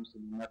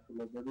 შესაბამისი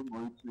მიმართულებები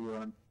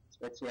მოიწვიონ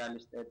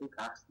სპეციალისტები,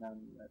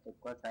 გახსნან, ასე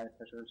ვთქვათ,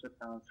 საერთაშორისო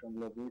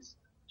თანამშრომლობის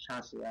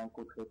შანსი ამ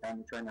კუთხით,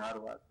 ანუ ჩვენ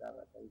არ ვართ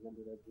რაღაცა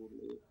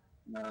იზოლირებული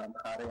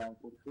მხარე ამ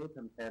კუთხით,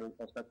 მთელ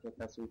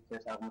პოსტსოციალურ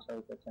სივრცეს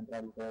აღმოსავლეთ და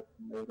ცენტრალურ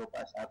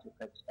ევროპას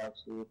აწუხებს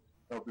თავისი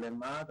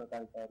პრობლემა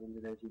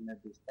ტოტალიტარული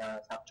რეჟიმების და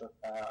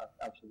საბჭოთა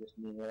კავშირის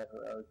მიერ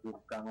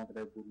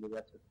გამოდრებული,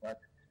 ასე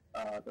ვთქვათ,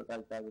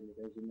 ტოტალიტარული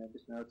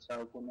რეჟიმების მე-20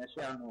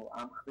 საუკუნეში, ანუ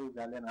ამ ხრივ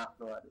ძალიან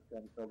ახლო არის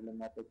ჩვენი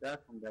პრობლემატიკა,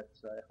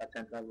 თუნდაც ეხლა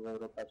ცენტრალურ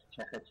ევროპაში,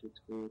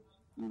 ჩეხეთშიც კი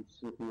ის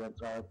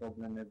უპირატესად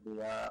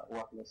პრობლემებია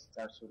უახლესი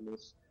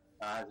წარსულის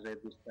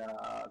აზრების და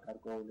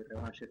გარკვეული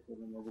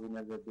რევანშისტული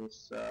მოგვიანების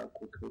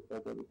კუთხით,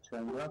 როგორც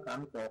ჩვენ გვაქვს,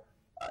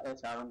 ამიტომ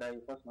ეს არ უნდა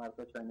იყოს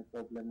მარტო ჩვენი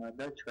პრობლემა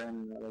და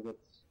ჩვენ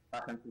როგორც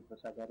სახელმწიფო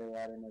საგარეო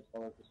არენას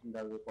ყოველთვის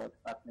უნდა ვიყოთ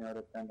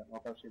პარტნიორებთან და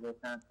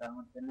მოკავშირეებთან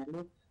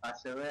წარმოდგენილი,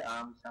 ასევე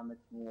ამ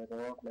სამეცნიერო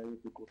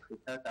კვლევითი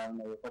კუთხითაც არ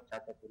უნდა იყოს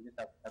ჩატარებული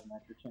საკუთარ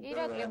მასში.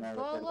 ირაკლი,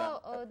 ბოლო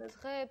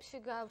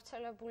დღეებში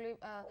გავრცელებული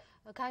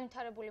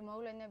განვითარებული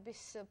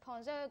მოვლენების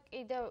ფონზე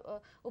კიდევ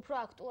უფრო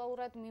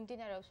აქტუალურად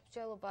მიმდინარეობს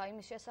მსჯელობა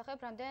იმის შესახებ,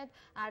 რამდენად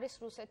არის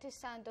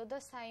რუსეთის სანდო და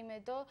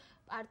საიმედო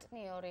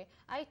პარტნიორი.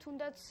 აი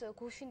თუნდაც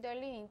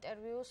გუშინდელი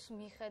ინტერვიუს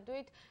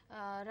მიხედვით,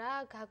 რა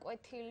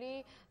გაკვეთილი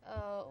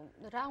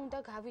რა უნდა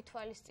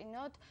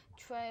გავითვალისწინოთ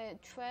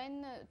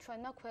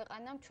ჩვენმა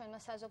ქვეყანამ, ჩვენმა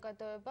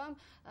საზოგადოებამ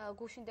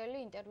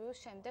გუშინდელი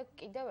ინტერვიუს შემდეგ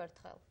კიდევ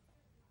ერთხელ.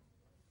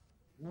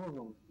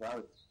 ნუ,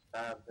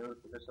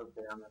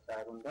 ამას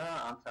არ უნდა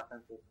ამ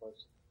სახელმწიფოს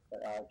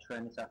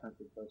ჩვენი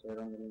სახელმწიფოს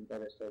ეროვნული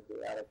ინტერესები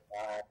არ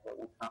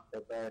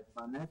უთანხმდება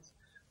ერთმანეთს.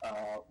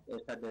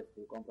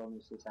 ერთადერთი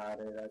კომპრომისის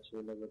არეულაც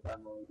შეიძლება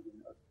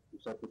წარმოვიდგინოთ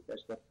რუსეთის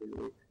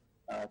პერსპექტივით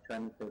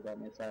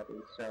ჩვენთან ეს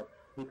არის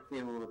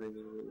ფიქტიური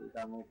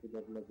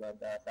დამოუკიდებლობა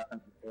და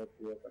სახელმწიფო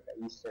ერთიანობა და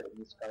ისე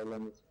მის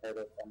გავლენის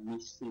სფერო და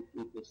მისი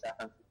ტიპის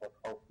სახელმწიფო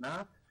ყოფნა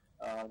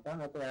და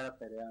მეტი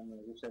არაფერი, ანუ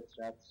რუსეთს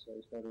რაც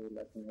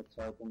ისტორიულად მე-20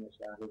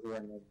 საუკუნეში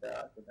აღიზიანებდა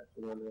და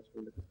პირველი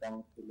რესპუბლიკის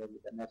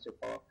გამოცდილებიდან ეს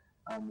იყო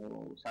ანუ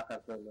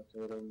საქართველოს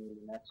ეროვნული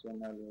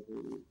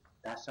ნაციონალური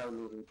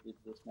დასავლური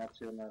ტიპის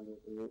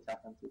ნაციონალური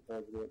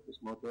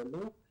სახელმწიფოების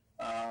მოდელი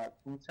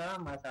თუმცა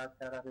მას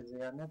არ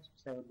აღიზიანებს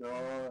ფსევდო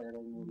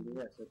ეროვნული,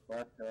 ასე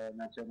ვთქვათ,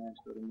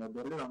 ნაციონალისტური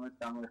მოდელი, რომელიც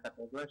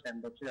გამოიხატება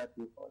შემდეგში რაც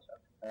იყო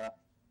საბჭოთა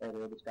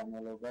პერიოდის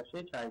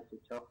განმავლობაში,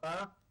 ჩაიცი ჩოხა,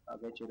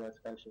 გეჭიროს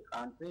ხელში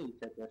ყანწი,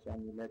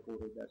 იცეკვესიანი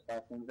ლეკური და სხვა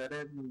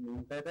სიმღერები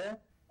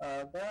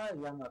და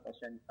იამაყა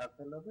შენი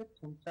სახელობით,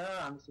 თუმცა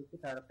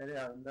ამისით არაფერი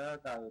არ უნდა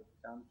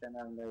გავიგოთ. ამ შენ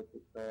არ უნდა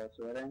ითქვას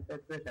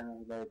სუვერენიტეტზე, შენ არ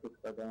უნდა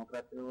ითქვას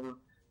დემოკრატიულ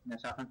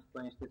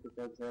სახელმწიფო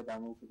ინსტიტუტებზე,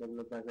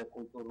 დამოუკიდებლობაზე,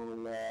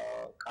 კულტურულ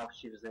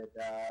კავშირზე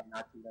და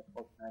ნაწილად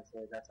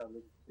ყოფნაზე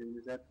დასავლეთის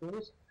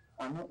ცივილიზაციის.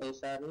 ანუ ეს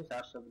არის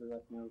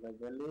არსობრივად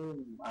მიუღებელი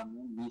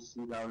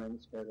მისი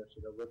გავლენის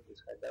სფეროში, როგორც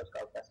ის ხედავს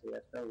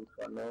კავკასიას და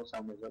უთვალო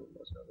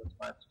სამეზობლოს, როგორც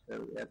მათ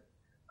შეუძლიათ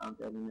ამ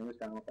ტერმინების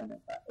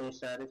გამოყენება. ეს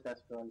არის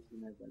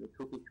გასავალისწინებელი.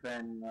 თუ კი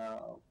ჩვენ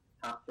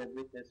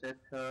ახდებით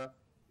ესეთ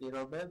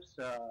პირობებს,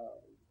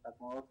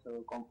 საკმაოდ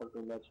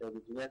კომფორტულად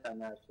შეგვიძლია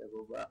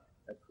განაარსებობა.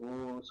 თუ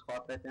სხვა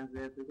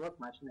პრეტენზიები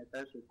გვაქვს, მაშინ ეს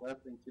არის უკვე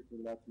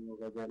პრინციპულად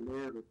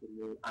მიუღებელი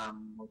რუსული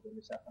ამ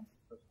მოდელის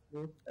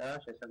სახელმწიფოსთვის და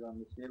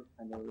შესაბამისი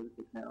ფენოლური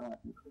იქნება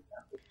მათ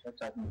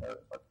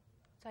მხრიდან.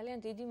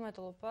 ძალიან დიდი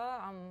მადლობა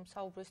ამ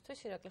საუბრისთვის.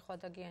 ირაკლი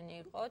ხვადაგიანი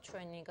იყო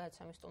ჩვენი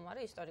გადაცემის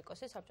სტუმარი,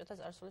 ისტორიკოსი, საბჭოთა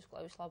წარსულის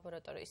კვლევის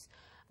ლაბორატორიის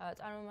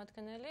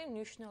წარმომადგენელი,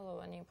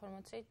 მნიშვნელოვანი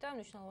ინფორმაციით და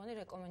მნიშვნელოვანი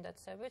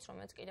რეკომენდაციებით,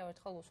 რომელიც კიდევ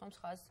ერთხელ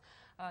უსვამს ხაზს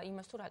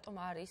იმას, თუ რატომ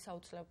არის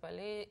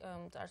აუცილებელი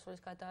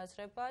წარსულის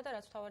გადააზრება და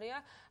რაც მთავარია,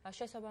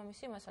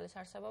 შესაბამისი მასალის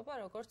არსებობა,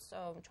 როგორც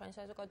ჩვენი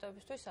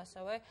საზოგადოებისთვის,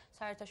 ასევე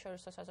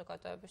საერთაშორისო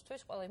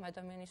საზოგადოებისთვის, ყველა იმ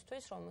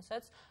ადამიანისთვის,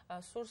 რომელსაც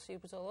სურს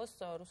იბრძოლოს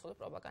რუსული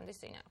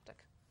პროპაგანდის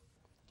წინააღმდეგ.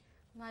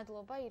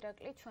 მადლობა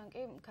ირაკლი, ჩვენ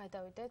კი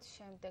გადავიდეთ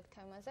შემდეგ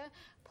თემაზე.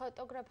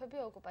 ფოტოგრაფები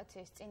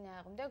ოკუპაციის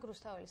წინააღმდეგ,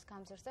 რუსთაველის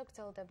გამზირზე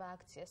გრძელდება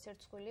აქცია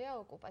სირცხვილია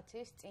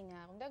ოკუპაციის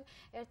წინააღმდეგ.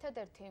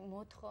 ერთადერთი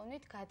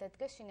მოთხოვნით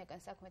გადადგეს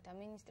შინაგან საქმეთა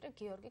მინისტრი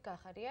გიორგი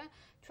გახარია.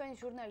 ჩვენი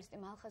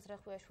ჟურნალისტი მალხაზ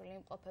რეხუიაშვილი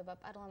იმყოფება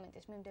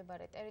პარლამენტის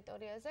მიმდებარე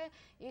ტერიტორიაზე.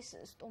 ის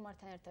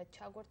სტუმართან ერთად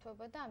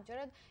ჩაგვერთვება და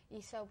ამჯერად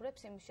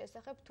ისაუბრებს იმის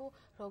შესახებ, თუ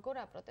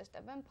როგორ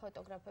აპროტესტებენ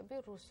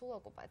ფოტოგრაფები რუსულ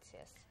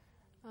ოკუპაციას.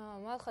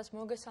 მალხაზ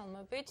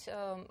მოგესალმებით.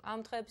 ამ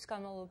დღეების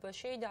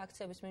განმავლობაში და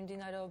აქციების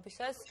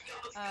მიმდინარეობისას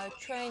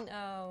ჩვენ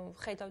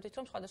ხედავდით,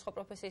 რომ სხვადასხვა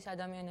პროფესიის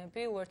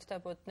ადამიანები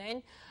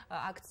უერთდებოდნენ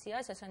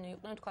აქციას, ესენი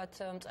იყვნენ თქვათ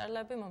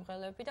მწერლები,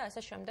 მომღერლები და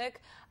ასე შემდეგ.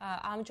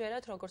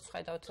 ამჯერად როგორც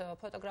ხედავთ,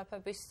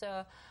 ფოტოგრაფების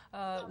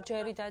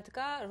ჯერი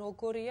დადგა,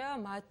 როგორია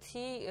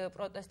მათი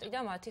პროტესტი და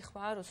მათი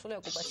ხმა რუსული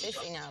ოკუპაციის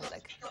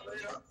წინააღმდეგ.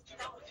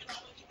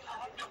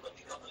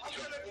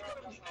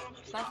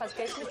 მალხაზ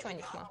გესმით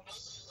ჩვენი ხმა?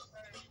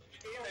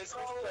 ეს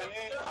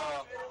ჩვენი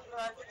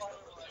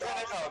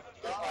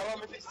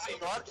პარლამენტის წინ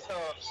ვართ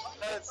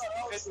და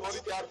ეს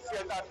ორი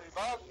აქცია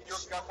ტარდება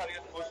გიორგი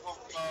გახარიას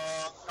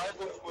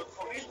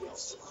მოთხოვნით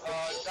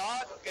და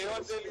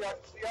გევანძელი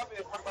აქცია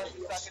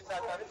ინფორმაციის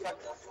საკითხად არის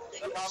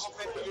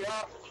გამოყენებულია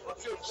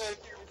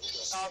 21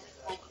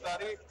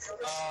 მომხდარი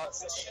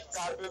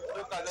გარბები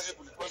და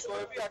გადაღებული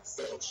ფოტოები აქ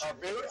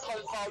ბევრი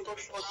სხვადასხვა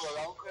ავტორის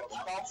ფოტოა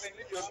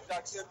გამოყენებული გიორგის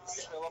აქციების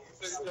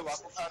ხელმძღვანელი და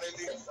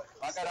ვაკუხარელი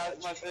მაგარ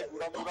აზმაზე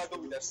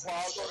გურამურადოვი და სხვა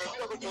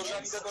ავტორები როგორც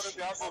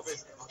ორგანიზატორები ამბობენ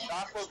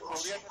დაახლოებით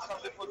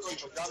 2000 ფოტო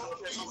იყო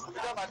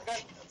გამოყენებული და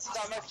მათგან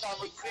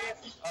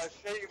 360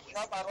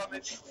 შეირჩა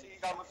პარლამენტის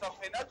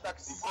გამოსახენად და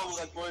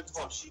სიმბოლურად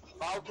მოეწყო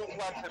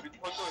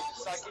ბალტუხლარხებით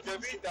ფოტოების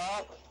საკიდები და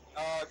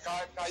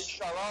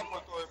გაიშალა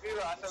ფოტოები,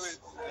 ასევე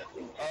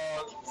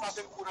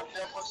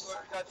საფეხურებია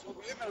ფოტოები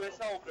დაწვდილი, მე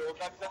ვესაუბრე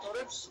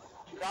ორგანიზატორებს,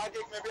 რა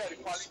გეგმები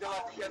არის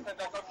ხვალინდელაკისთან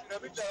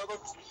დაკავშირებით და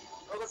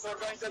როგორც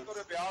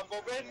ორგანიზატორები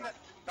ამბობენ,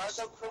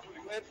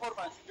 განსაკუთრებული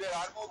პერფორმანსი ვერ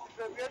არ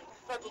მოუწევიათ,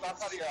 თუმცა თუ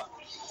ახარია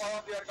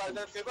ყველანდი არ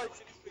გადადგება,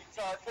 ისინი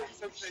საათზე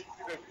ისევ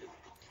შეიკრიბებიან.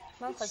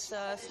 მალხაზ,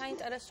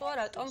 საინტერესოა,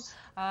 რატომ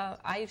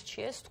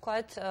აირჩიეს,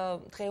 თქვათ,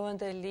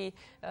 დღევანდელი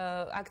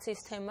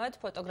აქციის თემად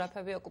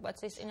ფოტოგრაფები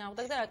ოკუპაციის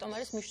წინააღმდეგ და რატომ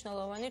არის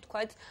მნიშვნელოვანი,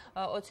 თქვათ,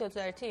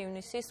 20-21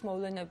 ივნისის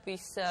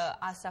მოვლენების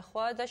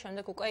ასახვა და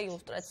შემდეგ უკვე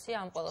ილუსტრაცია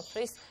ამ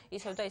ყველაფრის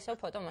ისევ და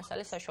ისევ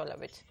ფოტომასალის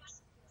საშუალებით.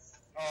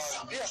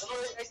 დიახ,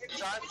 ეს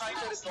ძალიან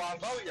საინტერესო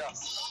ამბავია.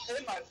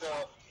 თემად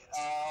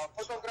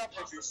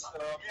ფოტოგრაფების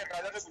მიერ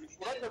გადაღებული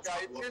სურათები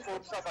აირჩიეს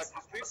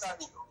ორსაბათისთვის,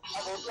 ანუ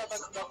ამ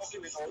ორსაბათს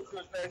გამოყენებოდა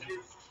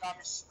 21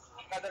 ამის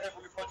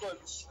გადაღებული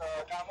ფოტოების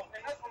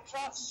გამოყენა,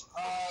 თუმცა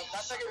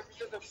გასაგები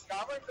მიზეზების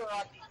გამო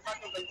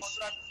მარტო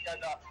კონტრაქტია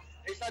და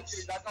ეს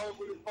ადგილი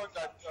დაკავებული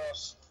ჰქონდათ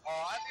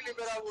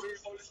ანტილიბერალური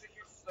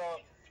პოლიტიკის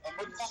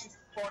მოთხოვნით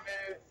მქონე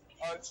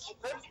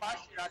ჯგუფებს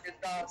მაშინ აქეთ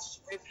და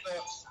ეს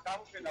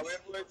გამოყენა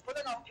ვერ მოეწყო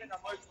და გამოყენა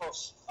მოეწყო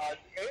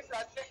ეს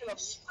რაც შეიძლება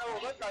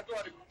მნიშვნელოვნად რატო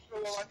არის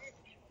მნიშვნელოვანი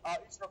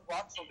ის რომ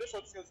გვახსოვდეს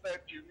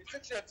 21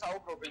 ივნისზე შეიძლება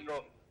საუბრობენ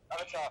რომ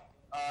რაღაცა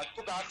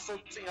თუ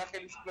გახსოვთ წინა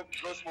ხელისუფლების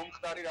დროს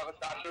მომხდარი რაღაც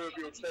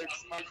დარბევები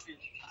 26 მარტში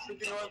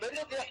 7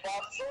 ნოემბერში და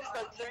გვახსოვს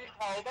და ჩვენი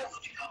ხალხს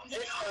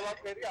ეს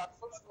ყველაფერი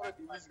ახსოვს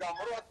სწორედ იმის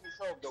გამო რომ აქ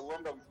მუშაობდა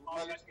უამრავი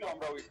ჟურნალისტი,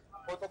 უამრავი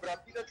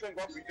ფოტოგრაფი და ჩვენ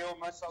გვაქვს ვიდეო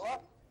მასალა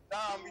და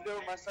ამ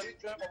ვიდეო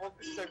მასალით ჩვენ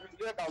ყოველთვის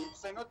შეგვიძლია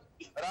გავიხსენოთ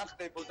რა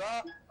ხდებოდა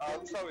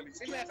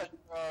რუსთაველის წინ ახლა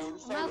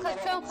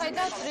მალხაზ ჩვენ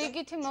ხედავთ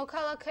რიგითი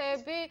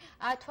მოქალაქეები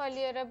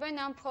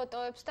ათვალიერებენ ამ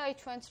ფოტოებს და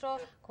იჩვენს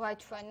რომ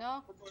გვაჩვენო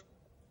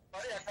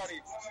აქ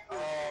არის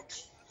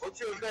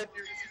 20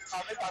 ივნისის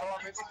ხამე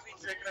პარლამენტის წინ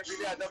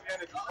შეკრებილი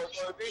ადამიანების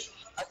ფოტოები,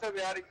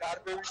 ასევე არის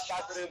გარბევის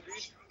კადრები,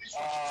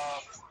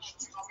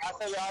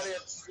 ასევე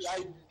არის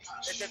აი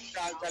ესეთი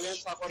ძალიან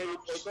საყვარელი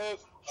ფოტო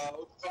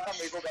უცხოთა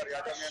მეგობარი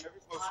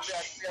ადამიანების მოსული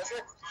აქციაზე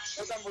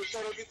და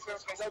მოსწორებით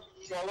ხედავთ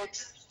უბრალოდ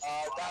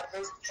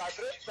დარბევს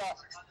კადრებს და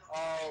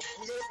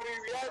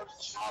ბუნებრივია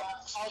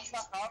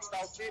ხალხმა ხარ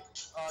დავში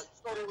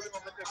ისტორიული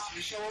მომენტების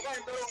მნიშვნელობა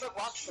იმიტომ რომ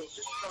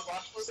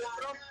ვახსოვდეთ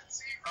რომ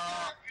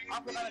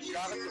ამ ქვეყანაში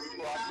რაღაცები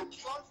თუ არ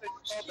გვქონს ეს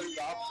ყველაფერი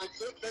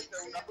დააფეთქებთ და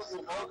უნდა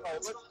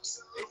მოხალხოთ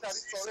ეს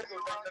არის სწორედ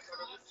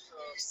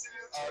ორგანიზატორების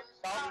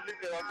დაუნლოდი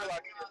დევაძე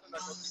აქციასთან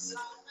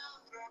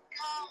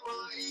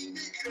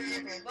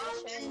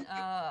შენ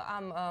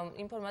ამ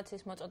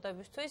ინფორმაციის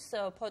მოწოდებისთვის,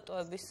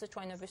 ფოტოების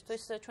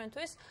ჩვენებისთვის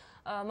ჩვენთვის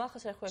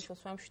მახას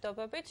ერხვეშვილს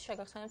ვემშვიდობებით,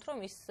 შეგახსენებთ, რომ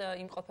ის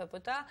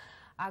იმყოფებოდა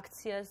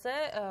აქციაზე,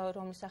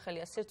 რომლის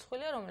სახელია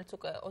სირცხვილია, რომელიც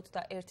უკვე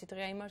 21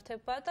 დღეა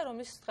იმართება და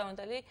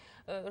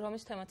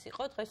რომლის თემაც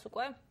იყო დღეს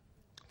უკვე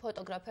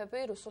ფოტოგრაფები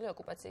რუსული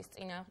ოკუპაციის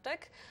წინააღმდეგ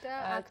და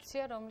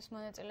აქცია, რომლის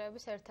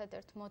მონაწილეების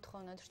ერთადერთ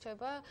მოთხოვნად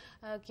რჩება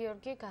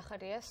გიორგი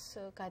გახარიას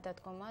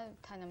გადადგომა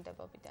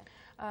თანამდებობიდან.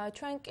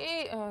 ჩვენ კი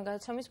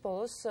გადაცემის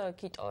ბოლოს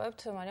გიტოვებთ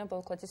მარიამ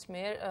ბოლქვაძის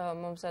მიერ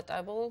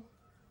მომზადებულ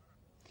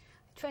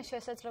ჩვენ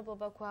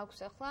შესაძლებლობა გვაქვს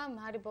ახლა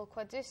მარი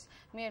ბოლქვაძის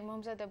მიერ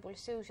მომზადებული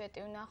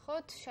სიუჟეტი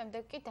ვნახოთ,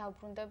 შემდეგ კი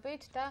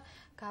დავბრუნდებით და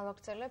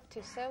გავაგრძელებთ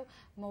ისევ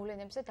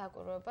მოვლენებზე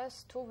დაკვირვებას,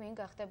 თუ ვინ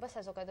გახდება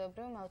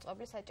საზოგადოებრივი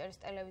მაუწყებლის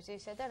საჭერის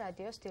ტელევიზიისა და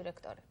რადიოს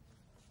დირექტორი.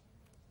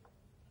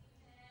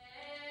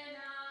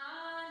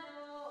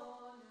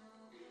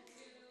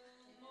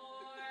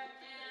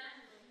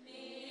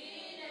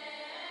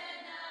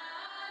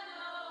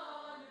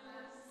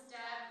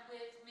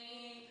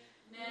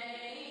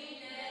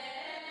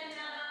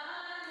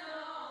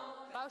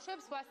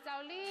 ბავშვებს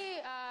ვასწავლი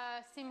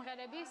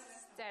სიმღერების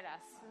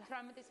წერას.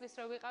 18 წლის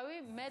რო ვიყავი,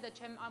 მე და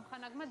ჩემ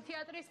ამხანაგმა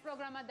თეატრის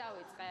პროგრამა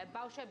დავიწყე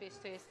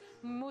ბავშვებისთვის.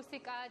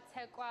 მუსიკა,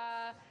 ცეკვა,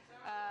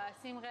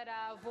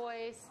 სიმღერა,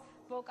 voice,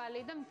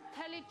 ვოკალი და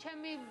მთელი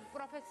ჩემი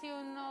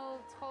პროფესიონალ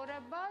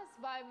ცხოვრებას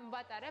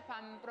ვატარებ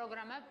ამ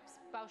პროგრამებს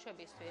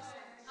ბავშვებისთვის.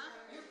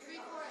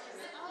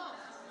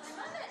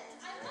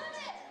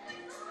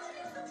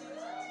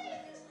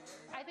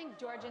 I think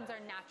Georgians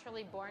are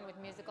naturally born with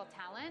musical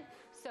talent,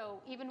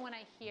 so even when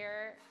I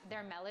hear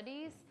their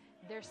melodies,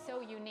 they're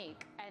so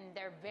unique and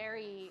they're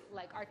very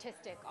like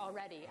artistic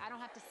already. I don't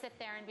have to sit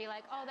there and be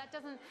like, oh,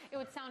 it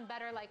would sound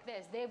better like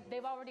this.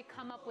 They've already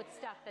come up with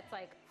stuff that's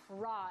like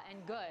raw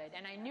and good,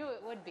 and I knew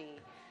it would be.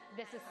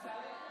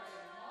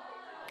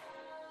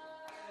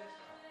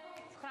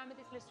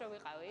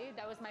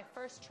 That was my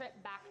first trip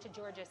back to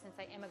Georgia since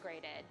I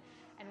immigrated.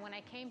 And when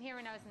I came here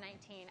when I was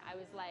 19, I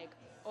was like,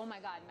 oh my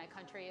God, my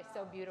country is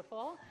so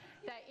beautiful.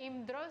 Da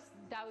im dros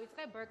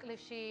davitqe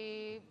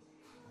Berkeley-ში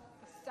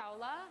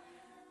სწავლა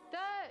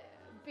და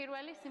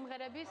პირველი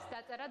სიმღერების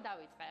დაწერა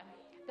დავიწყე.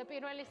 და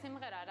პირველი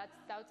სიმღერა რაც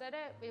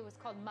დავწერე, it was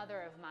called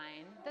Mother of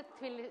Mine. და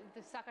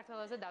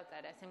საქართველოზე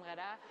დავწერე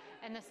სიმღერა,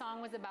 and the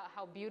song was about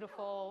how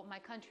beautiful my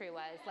country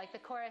was. Like the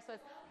chorus was,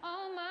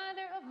 oh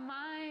mother of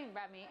mine,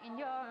 wrap me in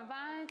your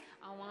vine,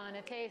 I want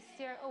to taste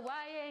your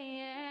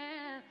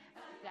Hawaiian.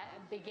 That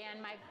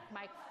began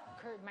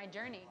my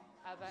journey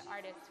of an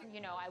artist.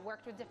 You know, I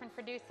worked with different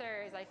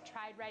producers, I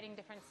tried writing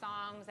different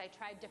songs, I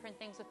tried different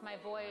things with my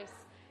voice.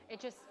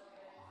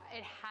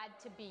 It had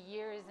to be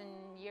years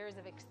and years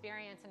of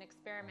experience and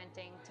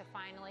experimenting to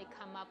finally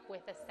come up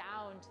with a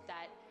sound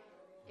that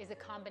is a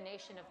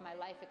combination of my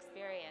life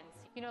experience.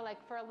 You know,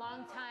 like for a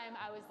long time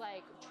I was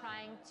like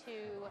trying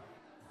to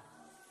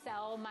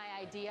sell my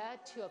idea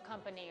to a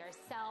company or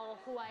sell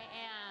who I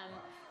am,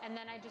 and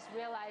then I just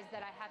realized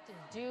that I have to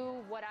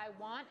do what I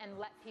want and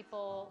let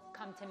people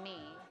come to me.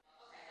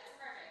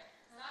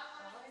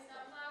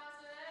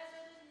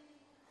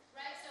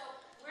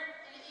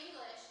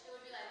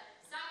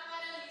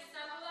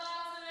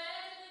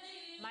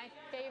 My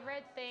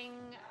favorite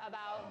thing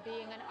about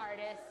being an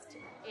artist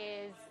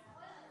is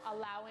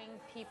allowing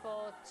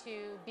people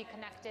to be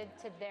connected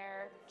to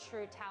their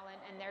true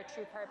talent and their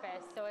true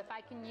purpose. So if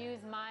I can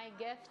use my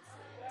gifts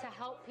to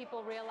help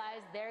people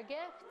realize their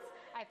gifts,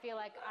 I feel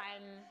like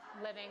I'm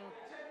living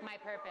my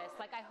purpose.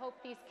 Like I hope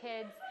these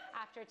kids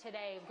after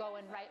today go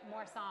and write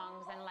more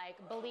songs and like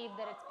believe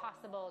that it's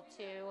possible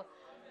to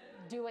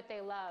do what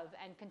they love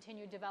and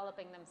continue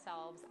developing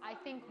themselves. I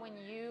think when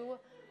you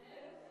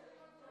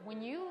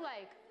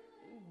like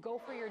go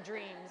for your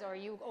dreams or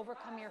you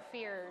overcome your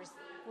fears,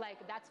 like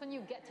that's when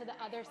you get to the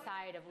other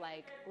side of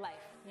like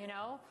life, you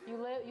know?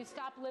 You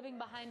stop living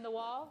behind the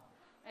wall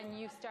and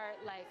you start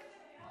like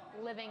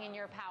living in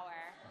your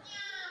power.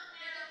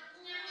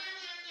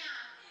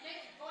 Make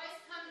your voice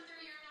come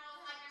through your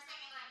nose like you're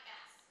singing like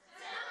this.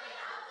 Tell me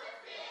how it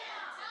feels.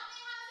 Tell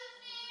me how it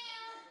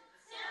feels.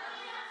 Tell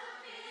me how it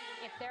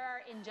feels. If there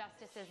are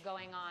injustices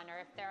going on or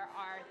if there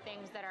are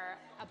things that are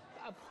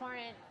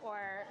abhorrent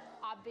or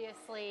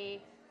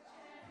obviously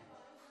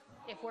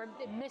if we're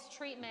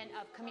mistreatment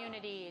of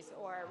communities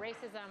or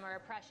racism or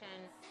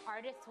oppression,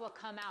 artists will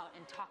come out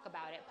and talk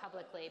about it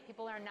publicly.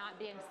 People are not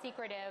being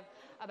secretive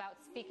about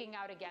speaking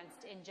out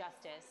against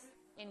injustice.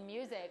 In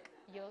music,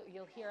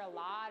 you'll hear a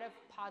lot of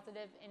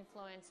positive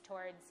influence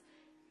towards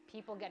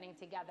people getting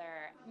together.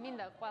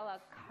 მინდა ყველა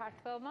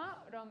ქართველმა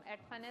რომ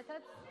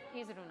ერთმანეთად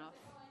იზრუნოს.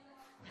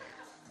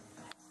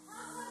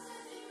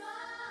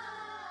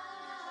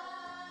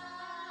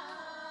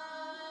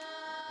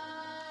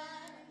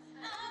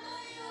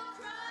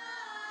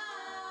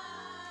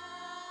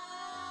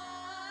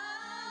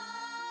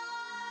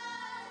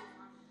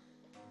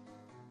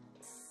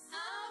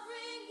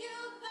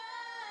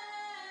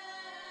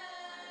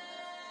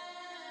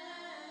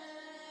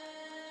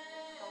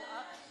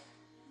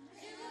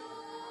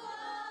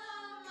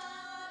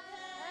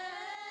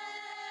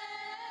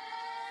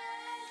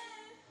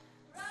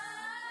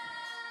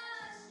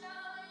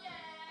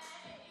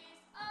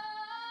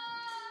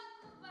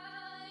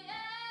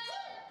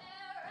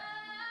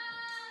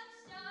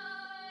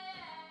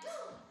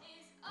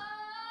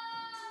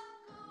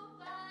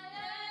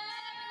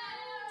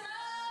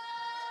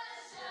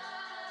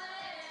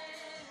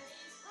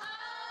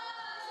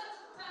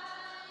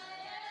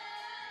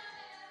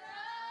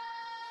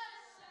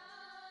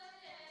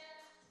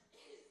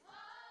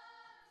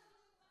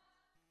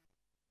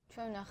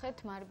 ჩვენ ნახეთ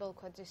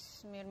მარიბელქვაძის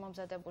მიერ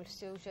მომზადებული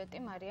სიუჟეტი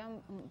მარიამ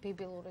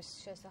ბიბილურის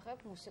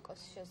შესახებ,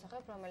 მუსიკოსის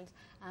შესახებ, რომელიც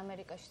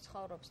ამერიკაში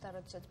ცხოვრობს და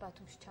როდესაც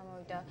ბათუმში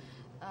ჩამოვიდა,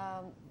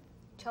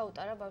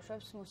 ჩაუტარა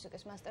ბავშვებს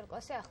მუსიკის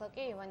მასტერკლასი. ახლა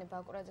კი ივანე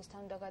ბაკურაძესთან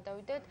უნდა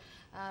გადავიდეთ,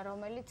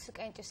 რომელიც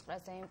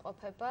კენჭისყრაზე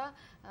იმყოფება,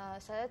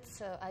 სადაც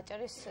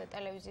აჭარის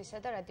ტელევიზიისა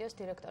და რადიოს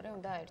დირექტორი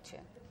უნდა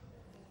აერჩია.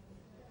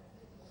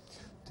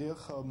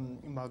 დიახ,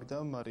 მაგდა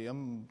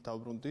მარიამ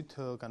დავბრუნდით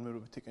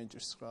განმეორებითი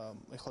კენჭისყრა.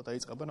 ეხლა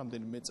დაიწყება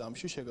რამდენიმე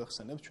წამში,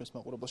 შეგახსენებთ ჩვენს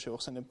მაყურებელს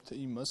შევახსენებთ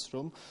იმას,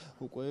 რომ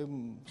უკვე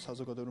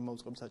საზოგადოებრივი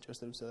მაუწყებლის აჭარის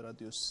ტელევიზიისა და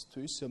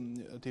რადიოსთვის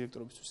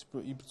დირექტორობისთვის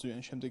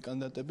იბრძვიან შემდეგ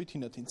კანდიდატები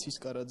თინათინ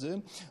ცისკარაძე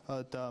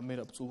და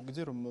მერაბ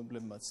წულგიძე,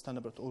 რომლებმაც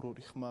თანაბრად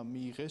ორ-ორი ხმა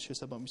მიიღეს,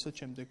 შესაბამისად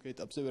შემდეგ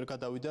ეტაპზე ვერ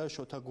გადავიდა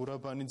შოთა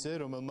გურაბანიძე,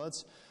 რომელმაც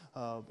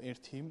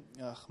ერთი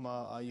ხმა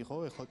აიღო.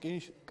 ეხლა კი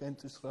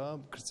კენჭისყრა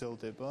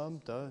გრძელდება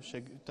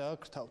და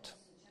გრთავთ.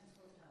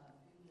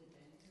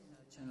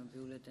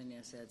 ბიულეტენი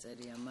ასე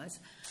აწერია მას.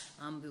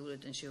 ამ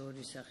ბიულეტენში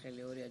ორი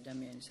სახელი, ორი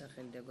ადამიანის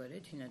სახელი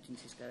დაგვარეთ, თინათინ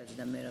ცისკარაძე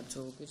და მერაბ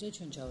წულგიძე.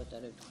 ჩვენ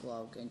ჩავატარებთ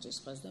კვლავ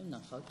კენჭისყრას და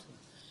ვნახავთ,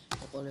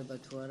 ეყოლება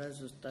თუ არა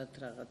ზუსტად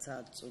რაღაცა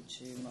 10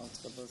 წუთში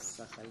მაუწყებელს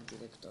ახალი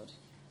დირექტორი.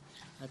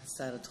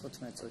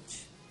 15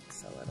 წუთში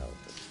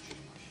სავარაუდოდ.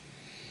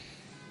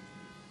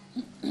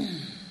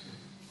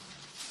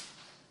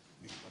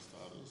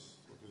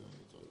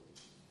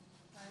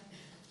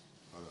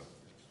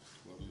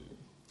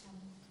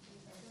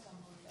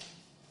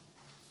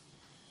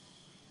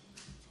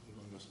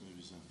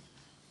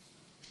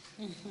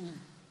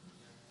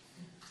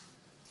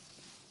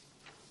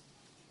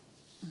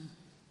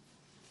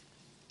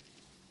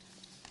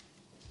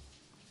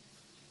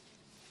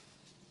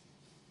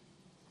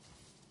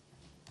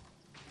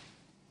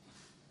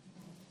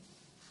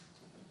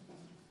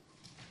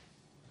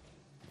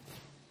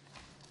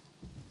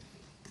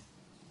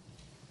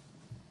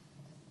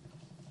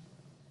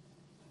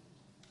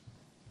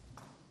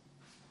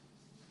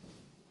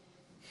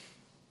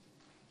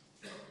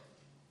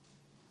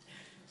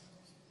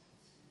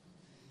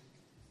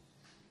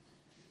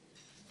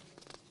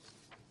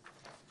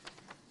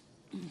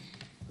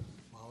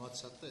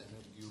 მამაცად და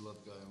ენერგიულად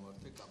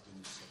გაემართე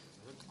კაბინეტსაკენ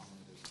და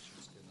კამერები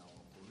შესკენ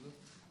ავაყოლე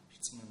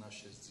რწმენა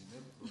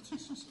შესძინებ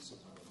პროცესის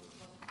სასწავლებლად.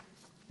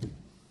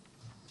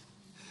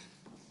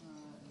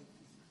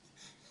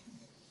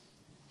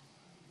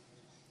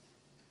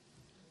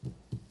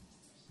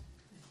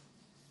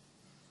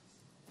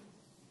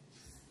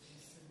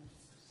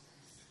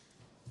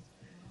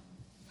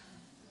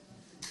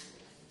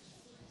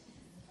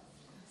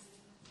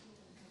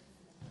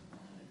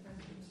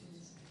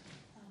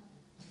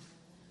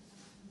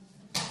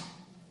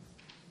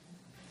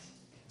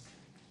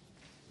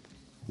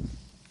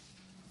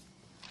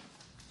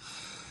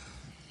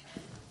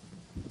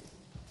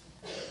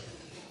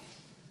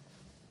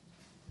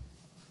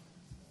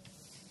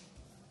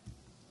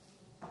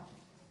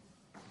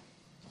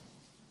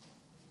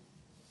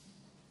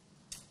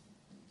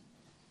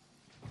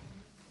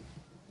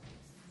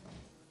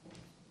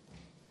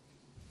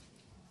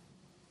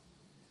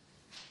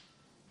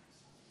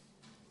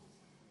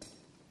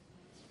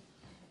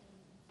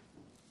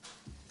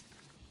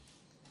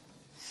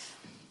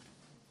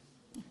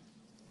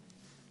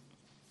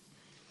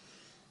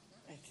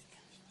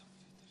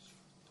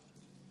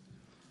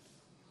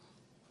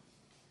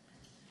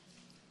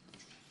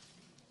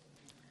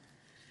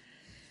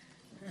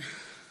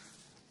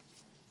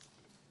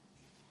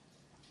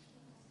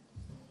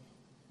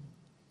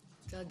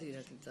 Წადი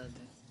რა კი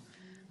წადი.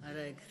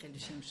 არა ეგ ხელი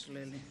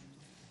შემსვლელი.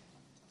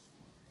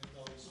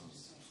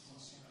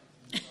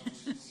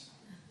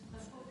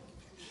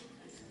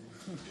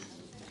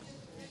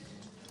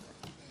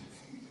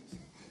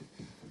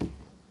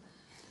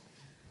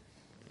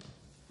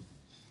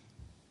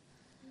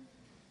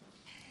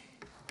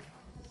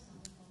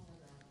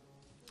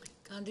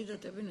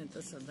 კანდიდატები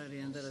ნეტა სად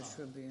არიან და რა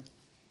შვებია?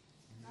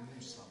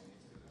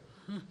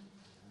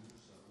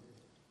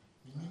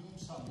 მინიმუმ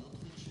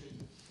 3-4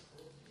 შეიძლება.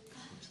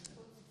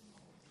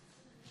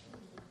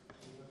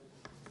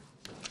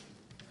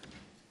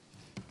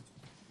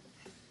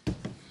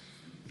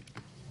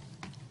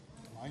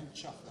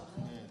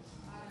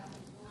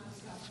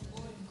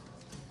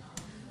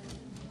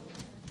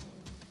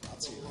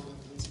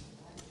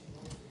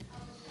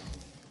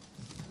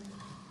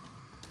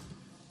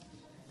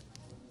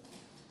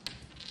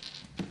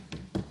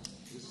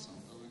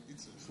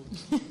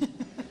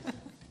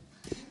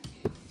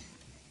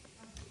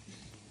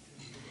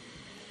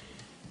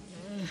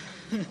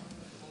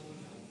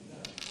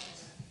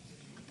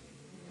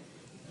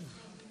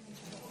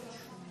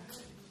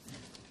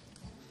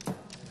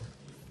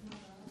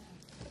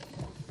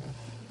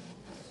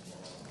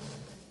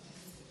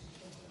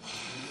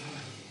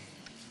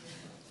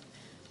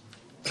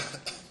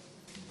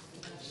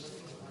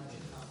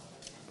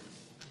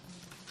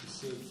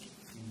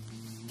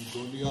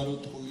 Goliaru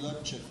tquilad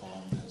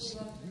chefamdes.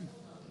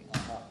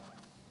 Aha.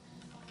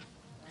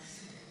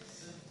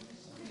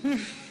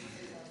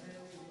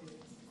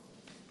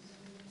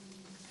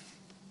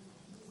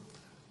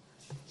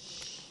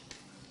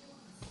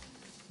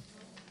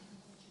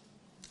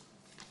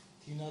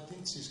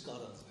 Tinatin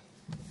Tsiskaradze.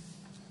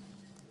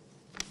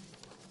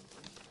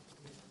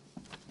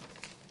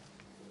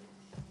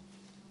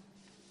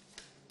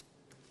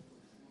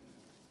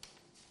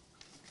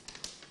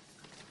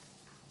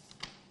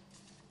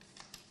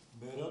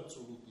 Merab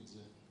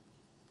Tsuluqidze.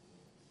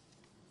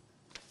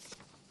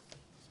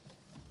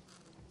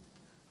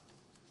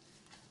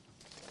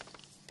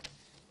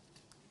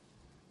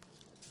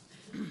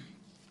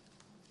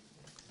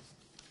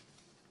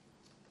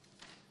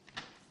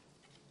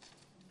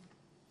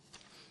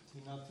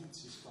 Tinatin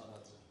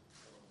Tsiskaradze.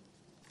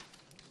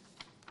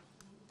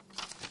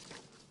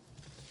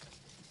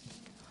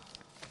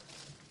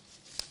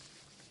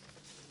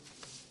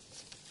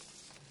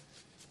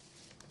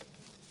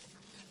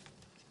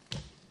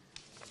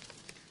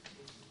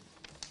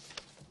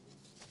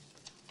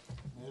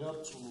 Merab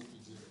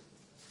Tsuluqidze.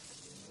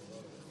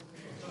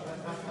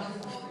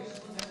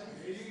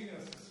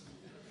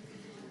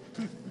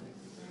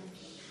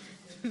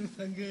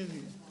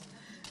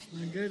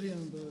 Magari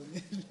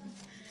amboni.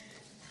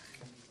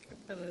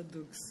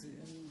 Paradoksi.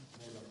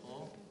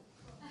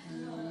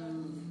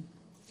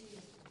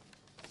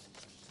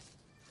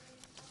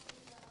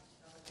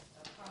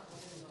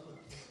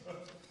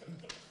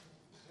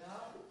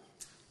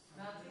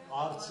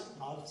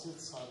 Arts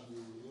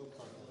sarbiulio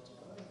kadaჭა.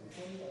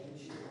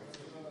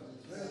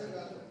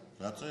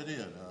 რა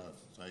წერია რა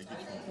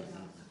წაიგითხო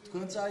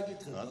თქვენ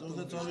წაიგითხეთ რატომ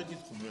და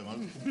წავიკითხო მე მაგ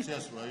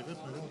ფუნქციას რა იღებ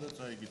მე უნდა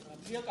წაიგითხო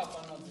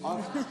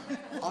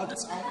არ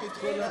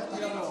წავკითხველია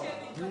რომ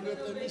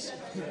ბიულეტენის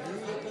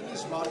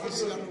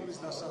ვარგისიანობის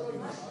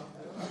დასაბამი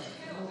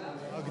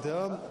აგდა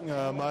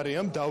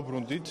მარიამ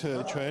დავბრუნდით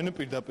ჩვენ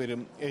პირდაპირ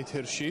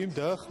ეთერში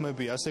და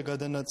ხმები ასე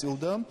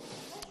გადანაწილდა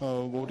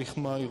ორი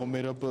ხმა იყო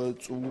მერაბ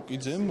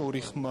წულუკიძემ,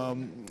 ორი ხმა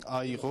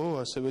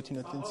აიღო ასევე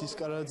თინათინ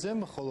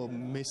ცისკარაძემ, ხოლო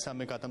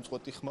მესამე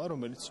გადამწყვეტი ხმა,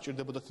 რომელიც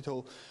სჭირდებოდა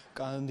თითოეულ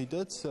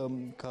კანდიდატს,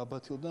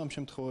 გააბათილდა ამ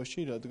შემთხვევაში,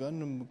 რადგან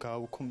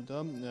გაუქმდა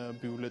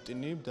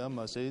ბიულეტინი და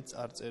მასზე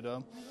წარწერა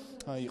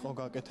იყო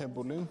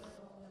გაკეთებული.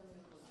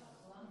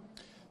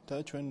 და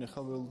ჩვენ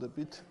ახლა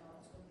ველოდებით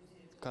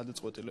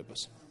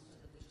გადაწყვეტილებას.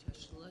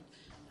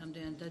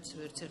 რამდენადაც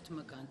ვერც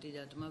ერთმა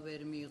კანდიდატმა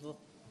ვერ მიიღო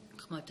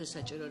ხმათა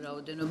საჭირო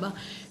რაოდენობა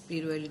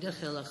პირველი და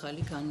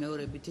ხელახალი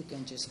განმეორებითი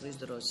კენჭისყრის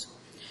დროს.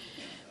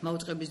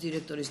 მაუწყების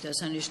დირექტორის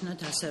დასანიშნად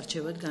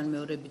ასარჩევად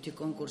განმეორებითი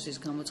კონკურსის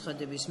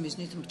გამოცხადების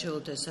მიზნით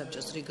მრჩეველთა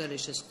საბჭოს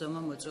რიგარეშე სხდომა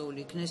მოწვეული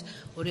იქნეს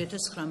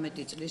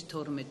 2019 წლის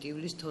 12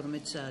 ივლის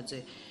 12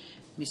 საათზე.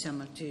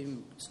 მისამართი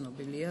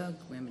ცნობილია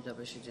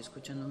გვემედაბაშიძის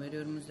ქუჩა ნომერი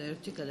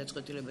 51.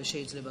 გადაწყვეტილება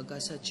შეიძლება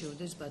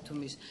გასაჩივრდეს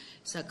ბათუმის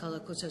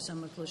საქალაქო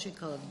სასამართლოში,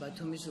 ქალაქ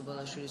ბათუმის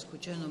ზუბალაშვილის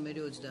ქუჩა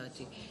ნომერი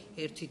 30.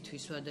 ერთი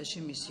თვის ვადაში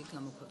მისი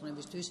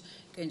გამოქვეყნებისთვის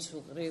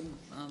კენჭისყრი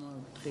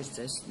დღის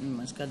წეს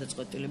მას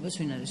გადაწყვეტილებას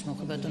ვინ არის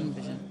მოხდა ბატონო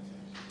ბიჟან?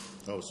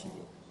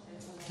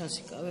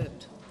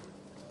 თავსიკავებთ?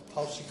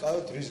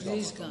 თავსიკავებთ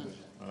რისგან?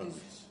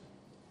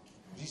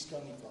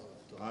 რისგან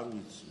იკავებთ? არ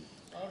ვიცი.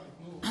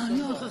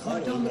 ნუ ხა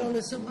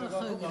დამრავლესობა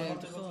ხა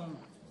ეგრეთ ხო?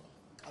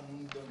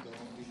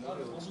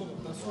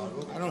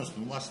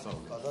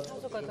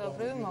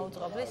 საზოგადოებრივი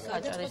მაუწყებლის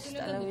საჭარის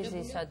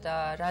ტელევიზიისა და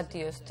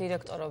რადიოს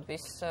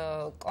დირექტორობის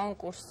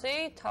კონკურსი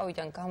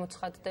თავიდან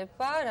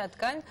გამოცხადდება,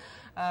 რადგან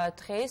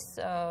დღეს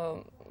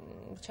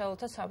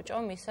მრჩეველთა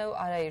საბჭომ ისევ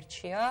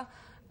არაირჩია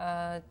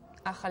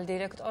ახალი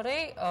დირექტორი,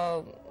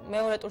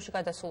 მეორე ტურში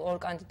გადასულ ორ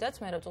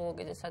კანდიდატს, მერაბ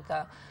წულუკიძესა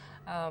და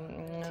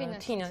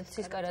თინა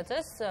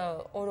ცისკარაძეს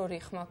ორ-ორი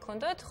ხმა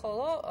ჰქონდათ,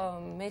 ხოლო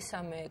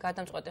მესამე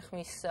გადამწყვეტი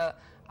ხმის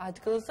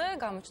ადგილზე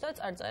გამოჩნდა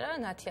წარწერა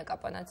ნათია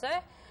კაპანაძე.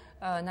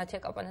 ნათია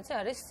კაპანაძე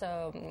არის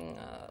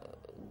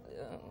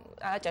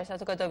აჭარის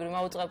საზოგადოებრივი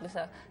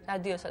მაუწყებლისა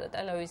რადიოსა და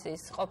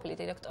ტელევიზიის ყოფილი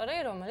დირექტორი,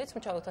 რომელიც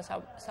მრჩეველთა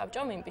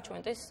საბჭომ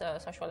იმპიჩმენტის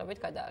საშუალებით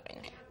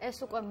გადააყენა. ეს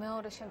უკვე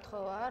მეორე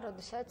შემთხვევაა,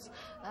 როდესაც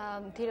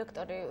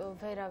დირექტორი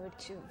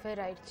ვერ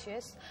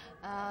აირჩიეს.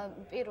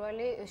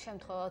 პირველი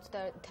შემთხვევა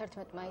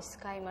 31 მაისს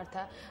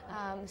გაიმართა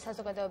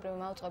საზოგადოებრივი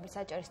მაუწყებლის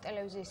აჭარის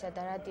ტელევიზიისა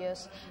და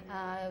რადიოს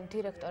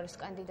დირექტორის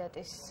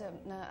კანდიდატის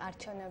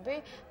არჩევნები,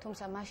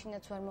 თუმცა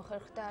მაშინაც ვერ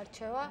მოხერხდა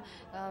არჩევა.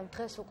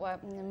 დღეს უკვე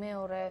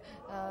მეორე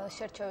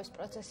შერჩევის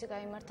პროცესი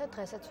გაიმართა,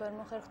 დღესაც ვერ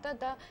მოხერხდა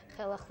და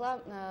ხელახლა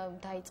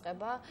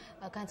დაიწყება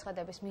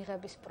განცხადების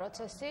მიღების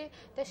პროცესი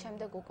და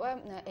შემდეგ უკვე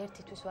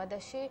ერთი თვის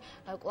ვადაში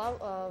კვლავ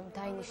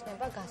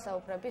დაინიშნება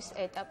გასაუბრების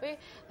ეტაპი.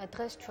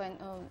 დღეს ჩვენ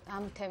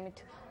ამ თემით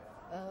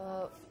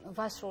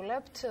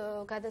ვასრულებთ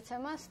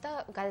გადაცემას და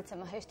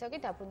გადაცემა ჰეშთეგი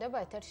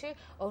დაბრუნდება ეთერში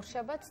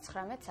ორშაბათს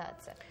 19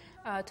 საათზე.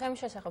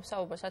 თემის შესახებ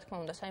საუბარს, რა თქმა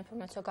უნდა,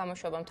 საინფორმაციო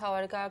გამოშვება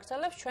მთავარი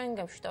გააგრძელებს, ჩვენ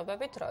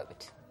გემშვიდობებით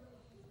დროებით.